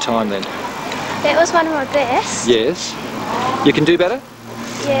record time then? It was one of my best. Yes. You can do better?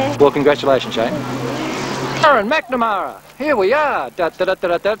 Yeah. Well, congratulations, Shane. Aaron McNamara, here we are. Da, da, da,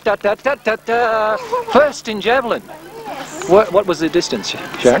 da, da, da, da, da, da, da. First in javelin. Yes. What was the distance,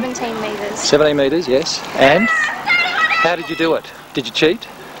 Sharon? 17 metres. 17 metres, yes. And how did you do it? Did you cheat?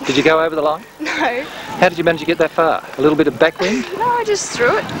 Did you go over the line? No. How did you manage to get that far? A little bit of backwind? No, I just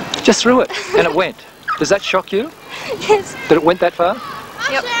threw it. Just threw it, and it went. Does that shock you? Yes. That it went that far?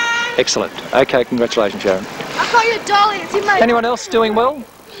 Yep. Excellent. Okay, congratulations, Sharon. I got your dolly. It's in my... Anyone else doing well?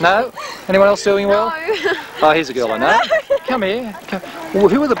 No? Anyone else doing well? No. Oh, here's a girl I know. Come here. Well,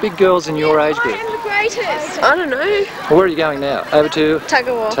 who are the big girls in your age group? I am the greatest. I don't know. Well, where are you going now? Over to? Tug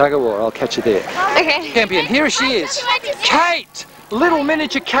of war. Tug of war. I'll catch you there. Okay. Champion, here she is. Kate! Little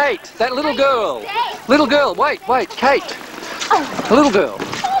miniature Kate. That little girl. Little girl. Wait. Kate. Little girl.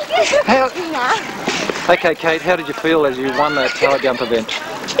 How... Okay, Kate, how did you feel as you won that high jump event?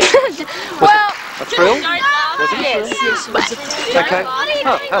 Well... A thrill? Was it a thrill? Okay.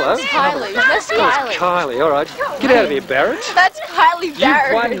 Oh, hello. It's Kylie. That's Kylie. Kylie, all right. Get out of here, Barrett. That's Kylie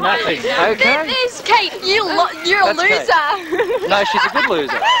Barrett. You've won nothing, okay? There's Kate. You're a loser. No, she's a good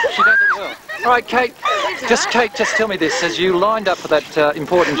loser. She does it well. All right, Kate, just tell me this. As you lined up for that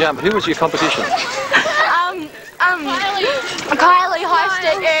important jump, who was your competition? Kylie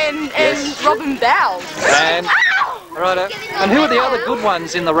Highstick and Robin Bowles. And and who are the other good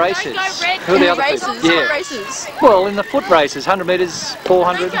ones in the races? Who are the other races? people? Yeah. What races? Well, in the foot races, 100 metres,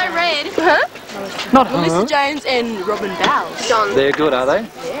 400. Go red. Huh? Not Melissa Jones and Robin Bowles. John. They're good, are they?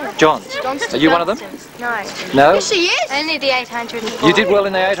 Yeah. John. Are you one of them? No. No? Yes, she is. Only the 800. You did well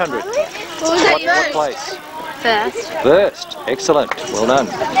in the 800. What place? First. First. Excellent. Well done.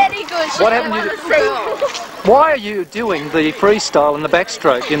 Very good. What happened? Why are you doing the freestyle and the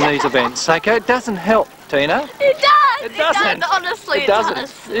backstroke in these events? Okay, it doesn't help, Tina. It does. It doesn't. Honestly, it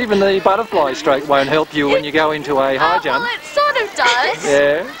doesn't. Even the butterfly stroke won't help you when you go into a high jump. Well, it sort of does.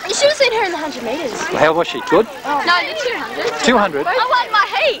 Yeah. You should have seen her in the 100 metres. How was she? Good? Oh. No, the 200. 200? I won my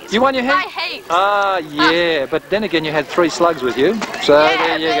heat. You won your heat? My heat. Ah, yeah. But then again, you had 3 slugs with you. So yeah,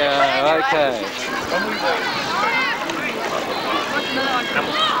 there you go. Anyway. Okay.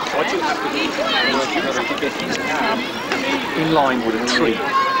 What you have to do is to get his arm in line with a tree.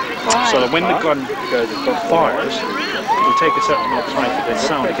 So that when the gun fires, it will take a certain amount of time for the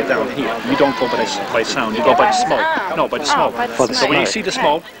sound to get down here. You don't go by sound, you go by the smoke. No, by the smoke. So when you see the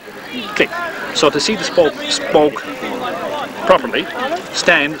smoke, click. So to see the smoke properly,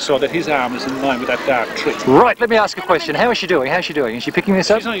 stand so that his arm is in line with that dark tree. Right, let me ask a question. How is she doing? How's she doing? Is she picking this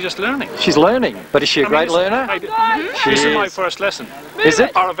up? She's only just learning. She's learning, but is she a great learner? This is my first lesson. Is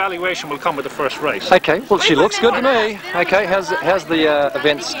it? Our evaluation will come with the first race. Okay, well she looks good to me. Okay, how's the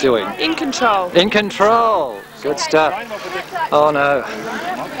events doing? In control. In control. Good stuff. Oh no.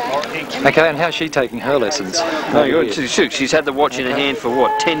 Okay, and how's she taking her lessons? No, good. She's had the watch in her hand for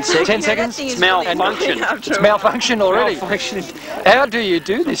what, 10 seconds? 10 seconds? It's malfunction. It's malfunction already. How do you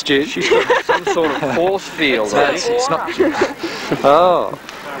do this, Jude? She's got some sort of force field. It's not. Oh.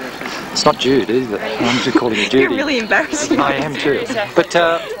 It's not Jude, is it? I'm just calling you Judy. You're really embarrassing. I am too. But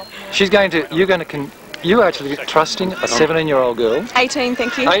She's going to. You're actually trusting a 17-year-old girl. 18,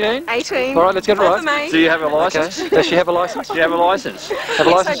 thank you. 18? 18. All right, let's get it right. Do you have a licence? Okay. Does she have a licence? Do you have a licence? Have a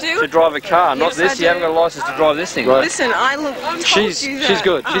licence? I do. To drive a car, not Yes, this. I do. You haven't got a licence to drive this thing. Right. Listen, I look. She's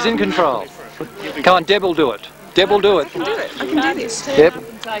good. She's in control. Come on, Deb will do it. Deb will do it. I can do it. I can do this. Yep.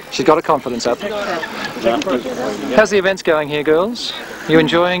 She's got her confidence up. How's the events going here, girls? You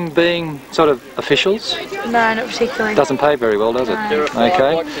enjoying being sort of officials? No, not particularly. Doesn't pay very well, does it? No.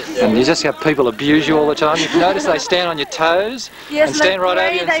 Okay. And you just have people abuse you all the time. You notice they stand on your toes and stand right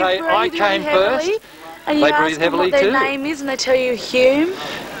over you and say, I came first. And you They ask breathe them heavily what their too. name is and they tell you Hume.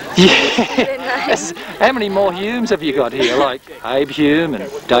 Yes. How many more Humes have you got here? Like Abe Hume and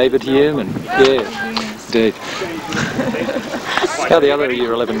David Hume and indeed. How are the other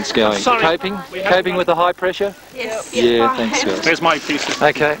Year 11s going? Coping with the high pressure? Yes. Yeah, thanks, girls. There's my piece.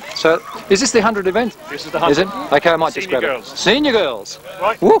 Okay, so is this the 100 event? This is the 100. Is it? Okay, I might just grab it. Senior girls.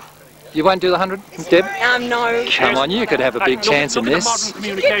 Right. Woo! You won't do the 100, Deb? No. Come on, you could have a big chance in this. Modern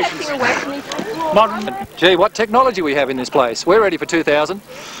communications. Modern. Gee, what technology we have in this place. We're ready for 2000.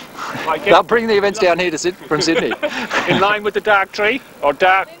 They'll bring the events down here from Sydney. In line with the dark tree, or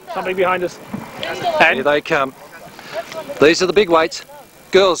dark, something behind us. And here they come. These are the big weights.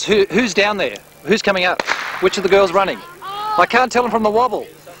 Girls, who's down there? Who's coming up? Which of the girls running? I can't tell them from the wobble.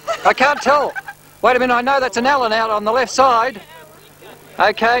 I can't tell. Wait a minute, I know that's an Alan out on the left side.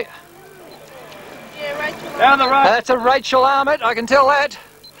 Okay. Down the road. That's a Rachel Armit, I can tell that.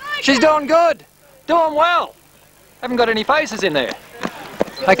 She's doing good. Doing well. Haven't got any faces in there.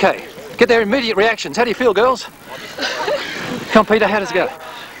 Okay, get their immediate reactions. How do you feel, girls? Come on, Peter, how does it go?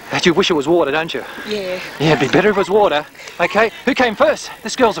 You wish it was water, don't you? Yeah. Yeah, it'd be better if it was water. Okay, who came first?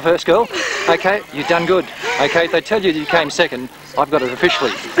 This girl's the first girl. Okay, you've done good. Okay, if they tell you came second, I've got it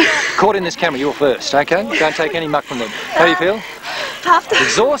officially. Caught in this camera, you're first, okay? Don't take any muck from them. How do you feel?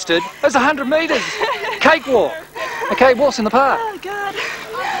 Exhausted? That's 100 metres. Cakewalk. Okay, walks in the park. Oh, God.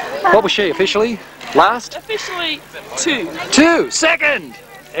 What was she officially? Last? Officially 2. 2. Second.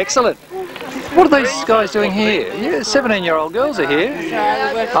 Excellent. What are these guys doing here? Yeah, 17-year-old girls are here.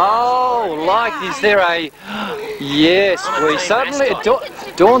 Oh, like, is there a... Yes, we suddenly... It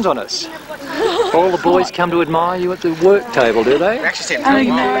dawns on us. All the boys come to admire you at the work table, do they? We actually said pretty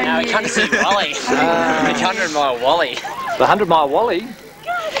well. No, we can't see Wally. The 100-mile Wally. The 100-mile Wally?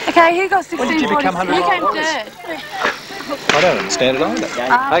 Okay, who got 16 When did you become 100-mile Wallies? I don't understand it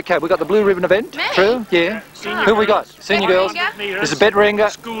either. Okay, we've got the blue ribbon event. True? Yeah. Who we got? Senior girls. There's a bed ringer.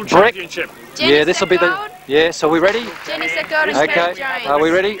 School Brick. championship. Yeah, this will be the... Yeah, so we ready? Jenny Secord and Okay, Jones. are we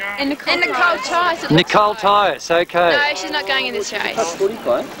ready? And Nicole Tyus. Nicole Tyus, okay. No, she's not going in this race.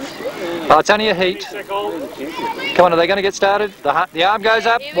 Oh, it's only a heat. Come on, are they going to get started? The arm goes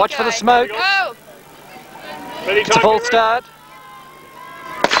up. Watch for the smoke. Go! It's a false start.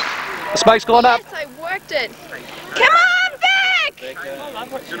 The smoke's gone up. Yes, I worked it. Come on, back!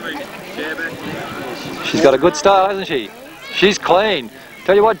 She's got a good start, hasn't she? She's clean.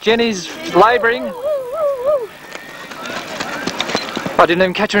 Tell you what, Jenny's labouring. I didn't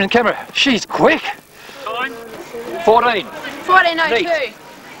even catch her in camera. She's quick. 14. 14:02.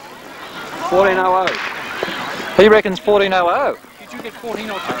 14:00. He reckons 14:00. Did you get 14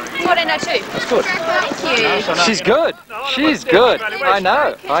 or 2? 14:02. That's good. Thank you. She's good. She's good. I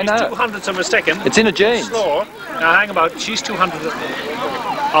know. I know. She's 200ths of a second. It's in her genes. Slower. Now hang about. She's 200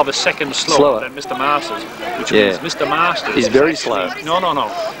 of a second slower than Mr. Masters, which means Mr. Masters. He's very slow. No.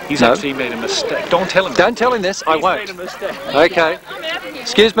 He's actually made a mistake. Don't tell him. Don't tell him this. I won't. He's made a mistake. Okay.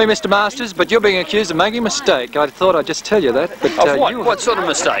 Excuse me, Mr. Masters, but you're being accused of making a mistake. I thought I'd just tell you that. But, Of what? What sort of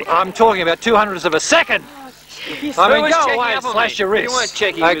mistake? I'm talking about 200ths of a second. I mean, go away and slash your wrist. You weren't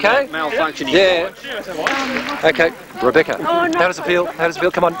checking with that malfunctioning. Yeah. Okay, Rebecca. How does it feel? How does it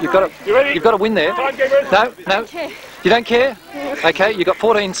feel? Come on, you've got to win there. No. You don't care? Okay, you got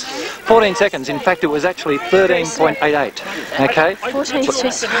 14 seconds. In fact, it was actually 13.88. Okay. 14's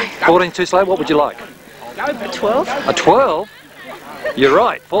too slow. 14's too slow. What would you like? A 12. A 12? You're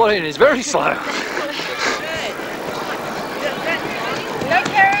right. 14 is very slow.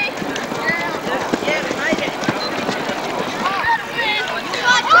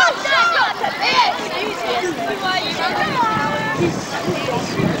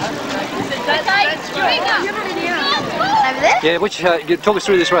 Over there? Yeah, talk us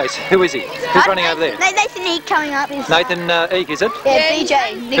through this race. Who is he? Who's running over there? Nathan Eek coming up. Nathan Eek, is it? Yeah,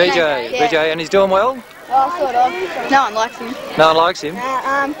 BJ. BJ, and he's doing well? Oh, sort of. No one likes him. No one likes him?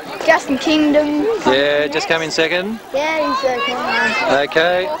 Justin Kingdom. Yeah, just came in second. Yeah, he's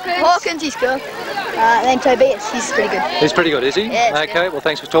Okay. Hawkins, he's good. And then Tobias, he's pretty good. He's pretty good, is he? Yeah, okay, well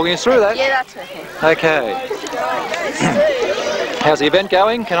thanks for talking us through that. Yeah, that's okay. Okay. How's the event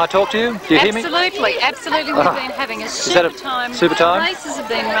going? Can I talk to you? Do you hear me? Absolutely, absolutely. We've been having a super time. Super time? Races have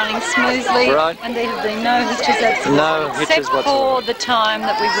been running smoothly, right. And there have been no hitches absolutely. No hitches except for the time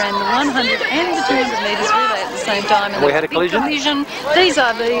that we ran the 100 and the 200 metres relay at the same time. And we had a collision? These are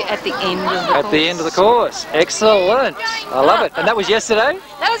at the end of the course. At the end of the course. Excellent. I love it. And that was yesterday?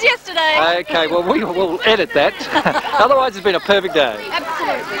 That was yesterday. Okay, well, we will edit that. Otherwise, it's been a perfect day.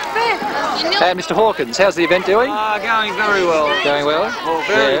 Absolutely. And Mr. Hawkins, how's the event doing? Going very well. Going well? Well,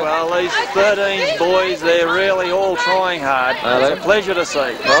 very well. These 13 boys, they're really all trying hard. It's a pleasure to see.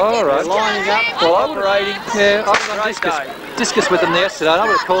 All right. They're lining up, cooperating. Yeah, I was on discus with them yesterday, and I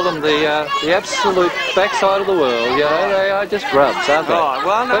would call them the absolute backside of the world. You know, they are just grubs, aren't they? Right,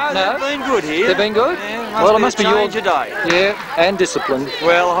 well, no, But they've been good here. They've been good? Yeah, Well, it must be your day. Yeah, and discipline.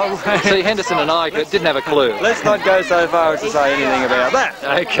 Well, see, Henderson and I didn't have a clue. Let's not go so far as to say anything about that.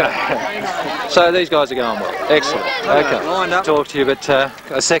 Okay. So these guys are going well. Excellent. Okay. Lined up. Talk to you, but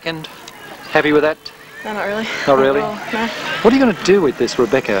a second. Happy with that? No, not really. Not really? No. What are you going to do with this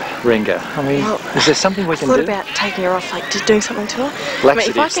Rebecca Renga? I mean, is there something we can do? I thought about taking her off, like, just doing something to her.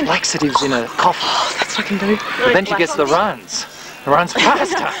 Laxatives. I mean, Laxatives in a coffee. Oh, that's what I can do. But then she gets the runs. Runs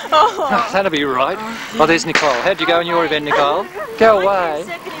faster. That'll be right. Oh, there's Nicole. How'd you go in your event, Nicole? Go away.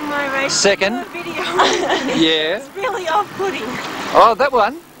 Second in my race. Second? Video. Yeah. It's really off-putting. Oh, that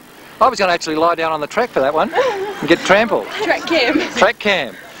one? I was going to actually lie down on the track for that one and get trampled. Track cam. Track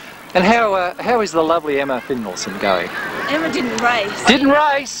cam. And how is the lovely Emma Finlayson going? Emma didn't race. Didn't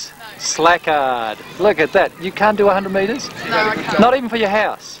race? Slackard. Look at that. You can't do 100 metres? No, I can't. Not even for your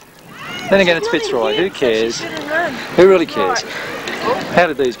house. Then again, it's Fitzroy. Who cares? Who really cares? How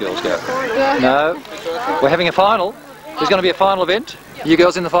did these girls go? No. We're having a final. There's going to be a final event. You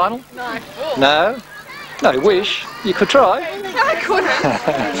girls in the final? No. No? No wish. You could try. I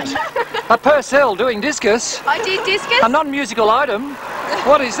couldn't. A Purcell doing discus. I did discus. A non-musical item.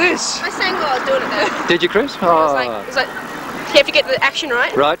 What is this? I sang while I was doing it though. Did you, Chris? Oh. It was like, you have to get the action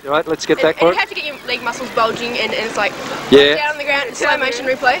right. Right, let's get back and for you it. have to get your leg muscles bulging and it's like Yeah. down on the ground, it's slow motion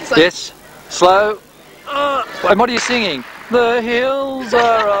replay. It's like, Yes. Slow. And what are you singing? The hills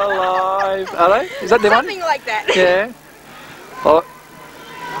are alive. Are they? Is that the one? Something like that. Yeah. Oh.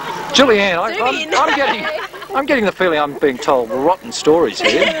 Julianne, I'm getting the feeling I'm being told rotten stories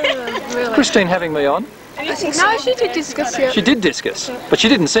here. Really? Christine having me on. I think so. No, she did discus. Yeah. She did discus, but she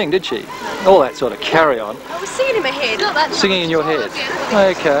didn't sing, did she? All that sort of carry on. I was singing in my head. Not that Singing in your head.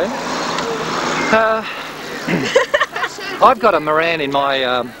 Okay. I've got a Moran in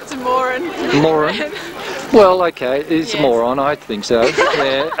my... It's a moron. Moran. Well, okay, he's a moron, I think so.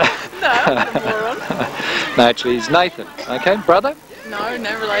 Yeah. No, moron. No, actually, he's Nathan. Okay, brother? No,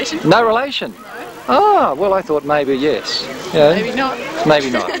 no relation. No relation? No. Oh, well, I thought maybe yes. Yeah. Maybe not. Maybe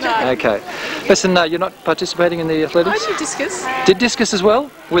not. No. Okay. Listen, you're not participating in the athletics? I did discus. Did discus as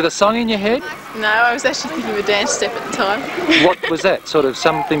well? With a song in your head? No, I was actually thinking of a dance step at the time. What was that? Sort of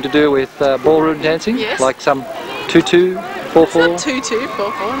something to do with ballroom dancing? Yes. Like some 2-2, 4-4? It's not 2-2,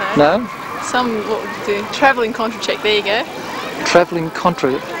 4-4, no. No? Some, what would you do? Travelling contra check, there you go. Travelling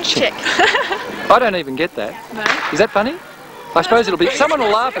contra check. I don't even get that. No. Is that funny? I suppose it'll be... Someone will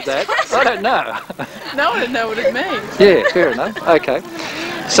laugh at that. I don't know. No one would know what it means. Yeah, fair enough. Okay.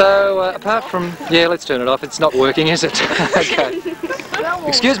 So, apart from... Yeah, let's turn it off. It's not working, is it? Okay.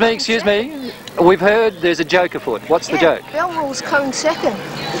 Excuse me. We've heard there's a joke afoot. What's the joke? Belrul's coming second.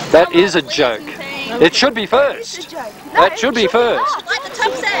 That is a joke. It should be first. That should be first. Like the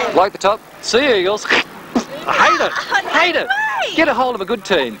top set. Like the top. See, Eagles. I hate it. Get a hold of a good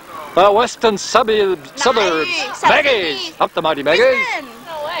team. Western suburbs. Maggies. Up the mighty Maggies.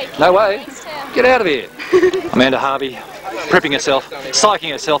 No way. Get out of here. Amanda Harvey, prepping herself,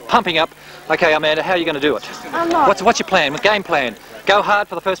 psyching herself, pumping up. Okay, Amanda, how are you going to do it? I'm not. What's your plan? Game plan? Go hard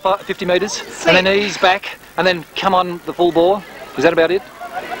for the first 50 metres, and then ease back, and then come on the full bore. Is that about it?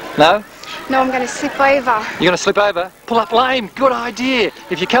 No? No, I'm going to slip over. You're going to slip over? Pull up lame. Good idea.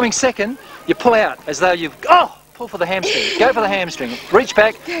 If you're coming second, you pull out as though you've... Oh! Pull for the hamstring. Go for the hamstring. Reach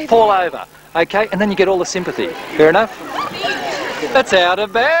back, fall over. Okay? And then you get all the sympathy. Fair enough? That's out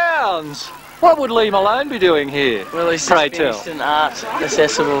of bounds. What would Lee Malone be doing here? Well, he's Pray just tell. finished an art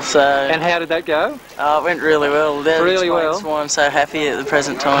accessible, so... And how did that go? It went really well. That Really well. explains why I'm so happy at the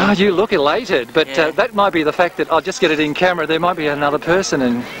present time. Oh, you look elated, but that might be the fact that I'll just get it in camera. There might be another person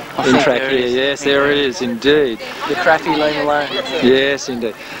in track here. Yes, there is indeed. The crappy Lee Malone. Yes,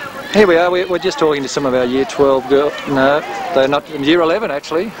 indeed. Here we are. We're just talking to some of our Year 12 girls. No, they're not. Year 11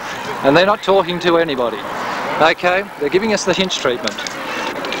 actually, and they're not talking to anybody. Okay, they're giving us the hinge treatment.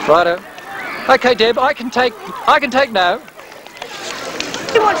 Righto. Okay, Deb, I can take no.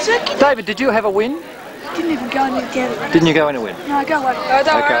 You want second? David, did you have a win? Didn't even go in together. Didn't you go in to win? No, go on. Oh,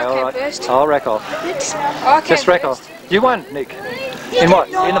 don't Okay, worry, all I right. came first. I'll rack off. I came Just rack first. off. You won, Nick. In what?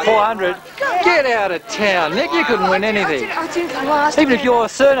 In the 400? Get out of town, Nick. You couldn't win anything. I didn't come last. Even if your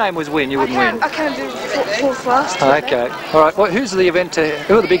surname was Win, you wouldn't win. I can't do fourth last. Okay. All right. Well, who's the event?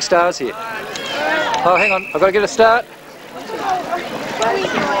 Who are the big stars here? Oh, hang on. I've got to get a start.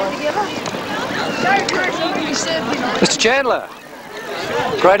 Mr. Chandler.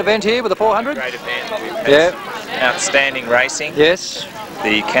 Great event here with the 400. Great event. Yeah. Outstanding racing. Yes.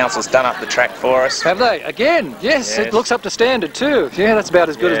 The council's done up the track for us. Have they? Again? Yes, it looks up to standard too. Yeah, that's about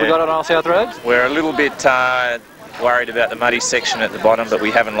as good as we got on Old South Road. We're a little bit worried about the muddy section at the bottom, but we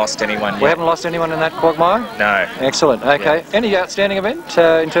haven't lost anyone yet. We haven't lost anyone in that quagmire? No. Excellent, okay. Yeah. Any outstanding event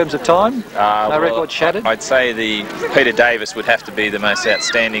in terms of time? No record shattered? I'd say Peter Davis would have to be the most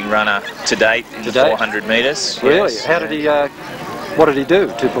outstanding runner to date in the 400 metres. Really? Yes. How did he... what did he do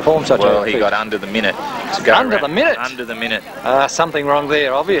to perform such a Well, he feat? got under the minute to go Under around. the minute? Under the minute. Something wrong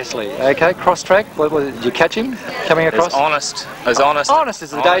there, obviously. Okay, cross track. Did you catch him coming across? As honest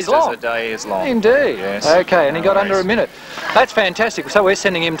as the day's long. as the day is long. Indeed. Yes. Okay, and he got under a minute. That's fantastic. So we're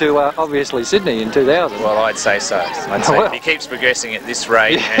sending him to obviously Sydney in 2000. Well, I'd say so. I'd say if he keeps progressing at this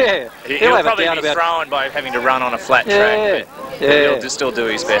rate, he'll probably be thrown by having to run on a flat track. But he'll still do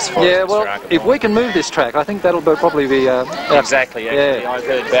his best for us. Yeah, well, if we can move this track, I think that'll probably be... exactly. Actually, I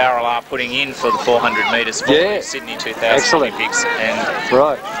heard Barrel are putting in for the 400 metres for the Sydney 2000 Olympics, and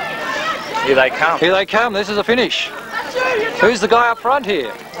right, here they come. Here they come. This is a finish. Who's the guy up front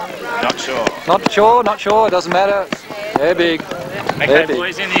here? Not sure. Not sure. Not sure. It doesn't matter. They're big. Okay,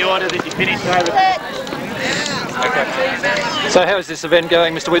 boys, in the order that you finished over. Okay. So how is this event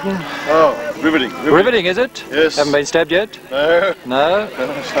going, Mr. Whitten? Oh, riveting. Riveting, is it? Yes. Haven't been stabbed yet? No. No?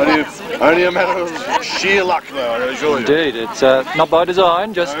 Only a matter of sheer luck, though, I assure you. Indeed. It's not by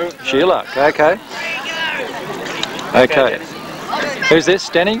design, just sheer luck. Okay. Okay. Who's this?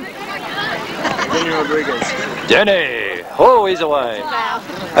 Danny? Danny Rodriguez. Danny! Oh, he's away.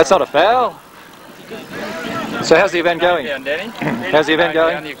 That's not a foul. So how's the event going? How's the event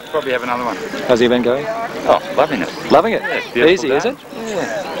going? You probably have another one. How's the event going? Oh, loving it. Loving it? Yeah, easy, is it?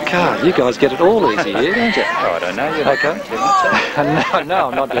 Yeah. God, you guys get it all easy here, don't you? Oh, I don't know. You're Okay. No,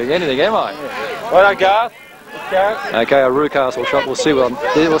 I'm not doing anything, am I? Well done, Garth. Okay, a Rewcastle shot. We'll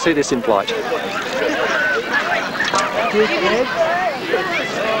see this in flight.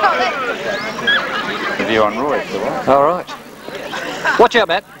 The view on Roy. All right. Watch out,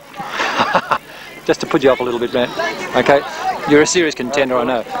 Matt. Just to put you up a little bit, Matt. Okay, you're a serious contender, I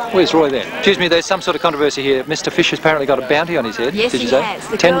know. Where's Roy then? Excuse me, there's some sort of controversy here. Mr. Fisher's apparently got a bounty on his head. Yes, did you he say? has.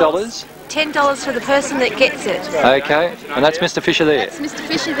 The $10? girls- $10 for the person that gets it. Okay, and that's Mr. Fisher there. That's Mr.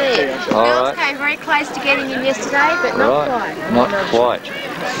 Fisher there. The All girls right. came very close to getting him yesterday, but not Right, quite. not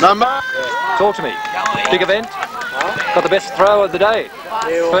quite. Number. Talk to me. Big event. Got the best throw of the day.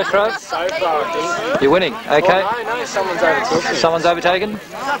 First throw. So far, You're winning. Okay. no, someone's overtaken. Someone's overtaken.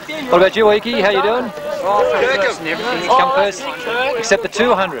 What about you, Iki? How you doing? Come first, except the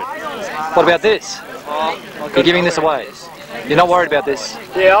 200. What about this? You're giving this away. You're not worried about this?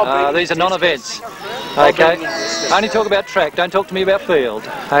 Yeah, these are non-events. Okay. Only talk about track. Don't talk to me about field.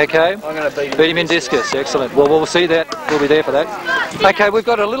 Okay. I'm going to beat him in discus. Excellent. Well, we'll see that. We'll be there for that. Okay, we've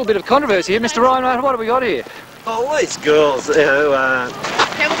got a little bit of controversy here. Mr. Ryan, what have we got here? Oh, these girls who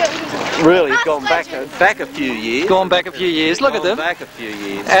really have gone back a few years. Gone back a few years. Look at them. Back a few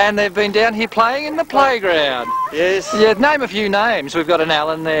years. And they've been down here playing in the playground. Yes. Yeah, name a few names. We've got an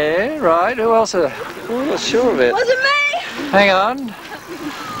Alan there, right? Who else? I'm not sure of it. Was it me? Hang on.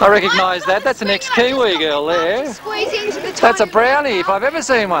 I recognise that. That's an ex-Kiwi girl there. Squeeze into the That's a brownie if I've ever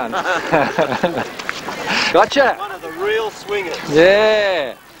seen one. Gotcha. One of the real swingers.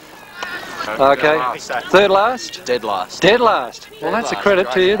 Yeah. Okay. Third last? Dead last. Dead last. Well, that's a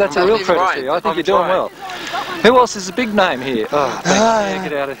credit to you. That's a real credit to you. I think you're doing well. Who else is a big name here? Oh, thanks. Yeah,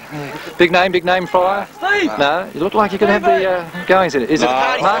 get out of here. Big name, Fryer? Steve! No, you look like you could have the goings in it. Is it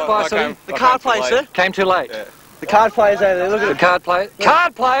Mark Bison? The card players, sir. Came too late. Yeah. The card players over there, look at the card players.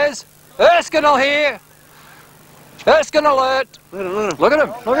 Card players! Erskine here! Erskine alert! Look at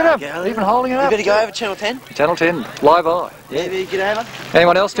him! Look at him! Even holding it up. You better go over Channel 10. Channel 10, live eye. Yeah, get over.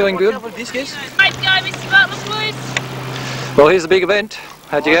 Anyone else doing good? Couple of biscuits. Let's go, Mr. Butler's loose. Well, here's a big event.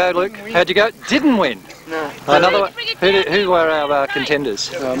 How'd you go, Luke? How'd you go? Didn't win. No. Another one. Who were our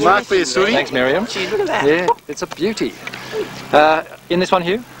contenders? Mark Biasuti. Thanks, Miriam. Look at that. Yeah, it's a beauty. In this one,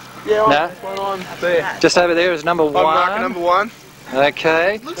 Hugh? Yeah, no? One on there. Just over there is number one. Mark number one.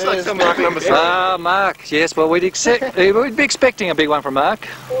 Okay. Looks like some Mark number three. Ah, Mark. Yes, well, we'd be expecting a big one from Mark.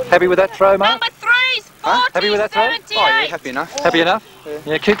 Happy with that throw, Mark? Number 3's 40, Happy with that throw? 78. Oh, yeah, happy enough. Happy enough?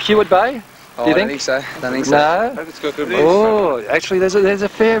 Yeah, keep Hugh at bay. Do you think? I don't think so. Don't think so. No? It's got good Oh, actually there's a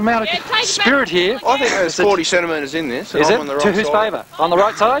fair amount of spirit here. I think there's 40 centimetres in this. Is I'm it? on the wrong To whose side. favour? On the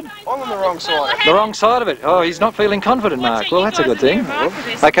right side? I'm on the wrong side. The wrong side of it. Oh, he's not feeling confident, Mark. Well, that's a good thing.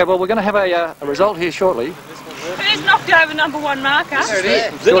 Okay, well, we're going to have a result here shortly. Who's knocked over #1 marker? There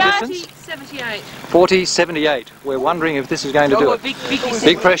it is. Your distance? 78. 40-78. We're wondering if this is going to do it.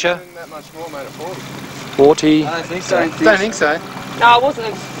 Big pressure. That much more, mate, at 40. 40. I don't think so. Don't think so. No, it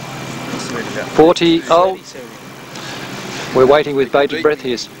wasn't. 40. Oh. We're waiting with bated breath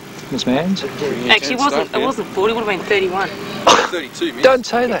here, Miss Manns. Actually, it wasn't 40. It would have been 31. 32 minutes. Don't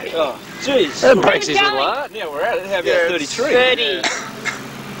say that. Oh, jeez. That breaks his little heart. Yeah, we're at it. How about 33? 30.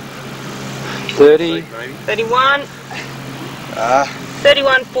 30. 31.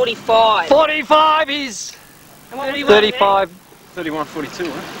 31, 45. 45 is. 35. 31, 42,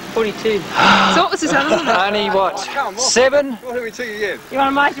 huh? 42. So what was this other one? Only what? 7? What do we take again? You want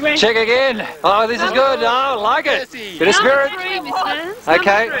to mark the Check again. Oh, this is good. Oh, I like it. Bit of spirit.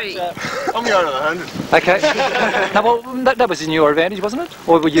 Okay. I'm going to the 100. Okay. No, well, that was in your advantage, wasn't it?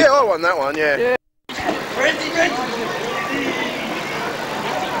 Or were you? Yeah, I won that one, yeah.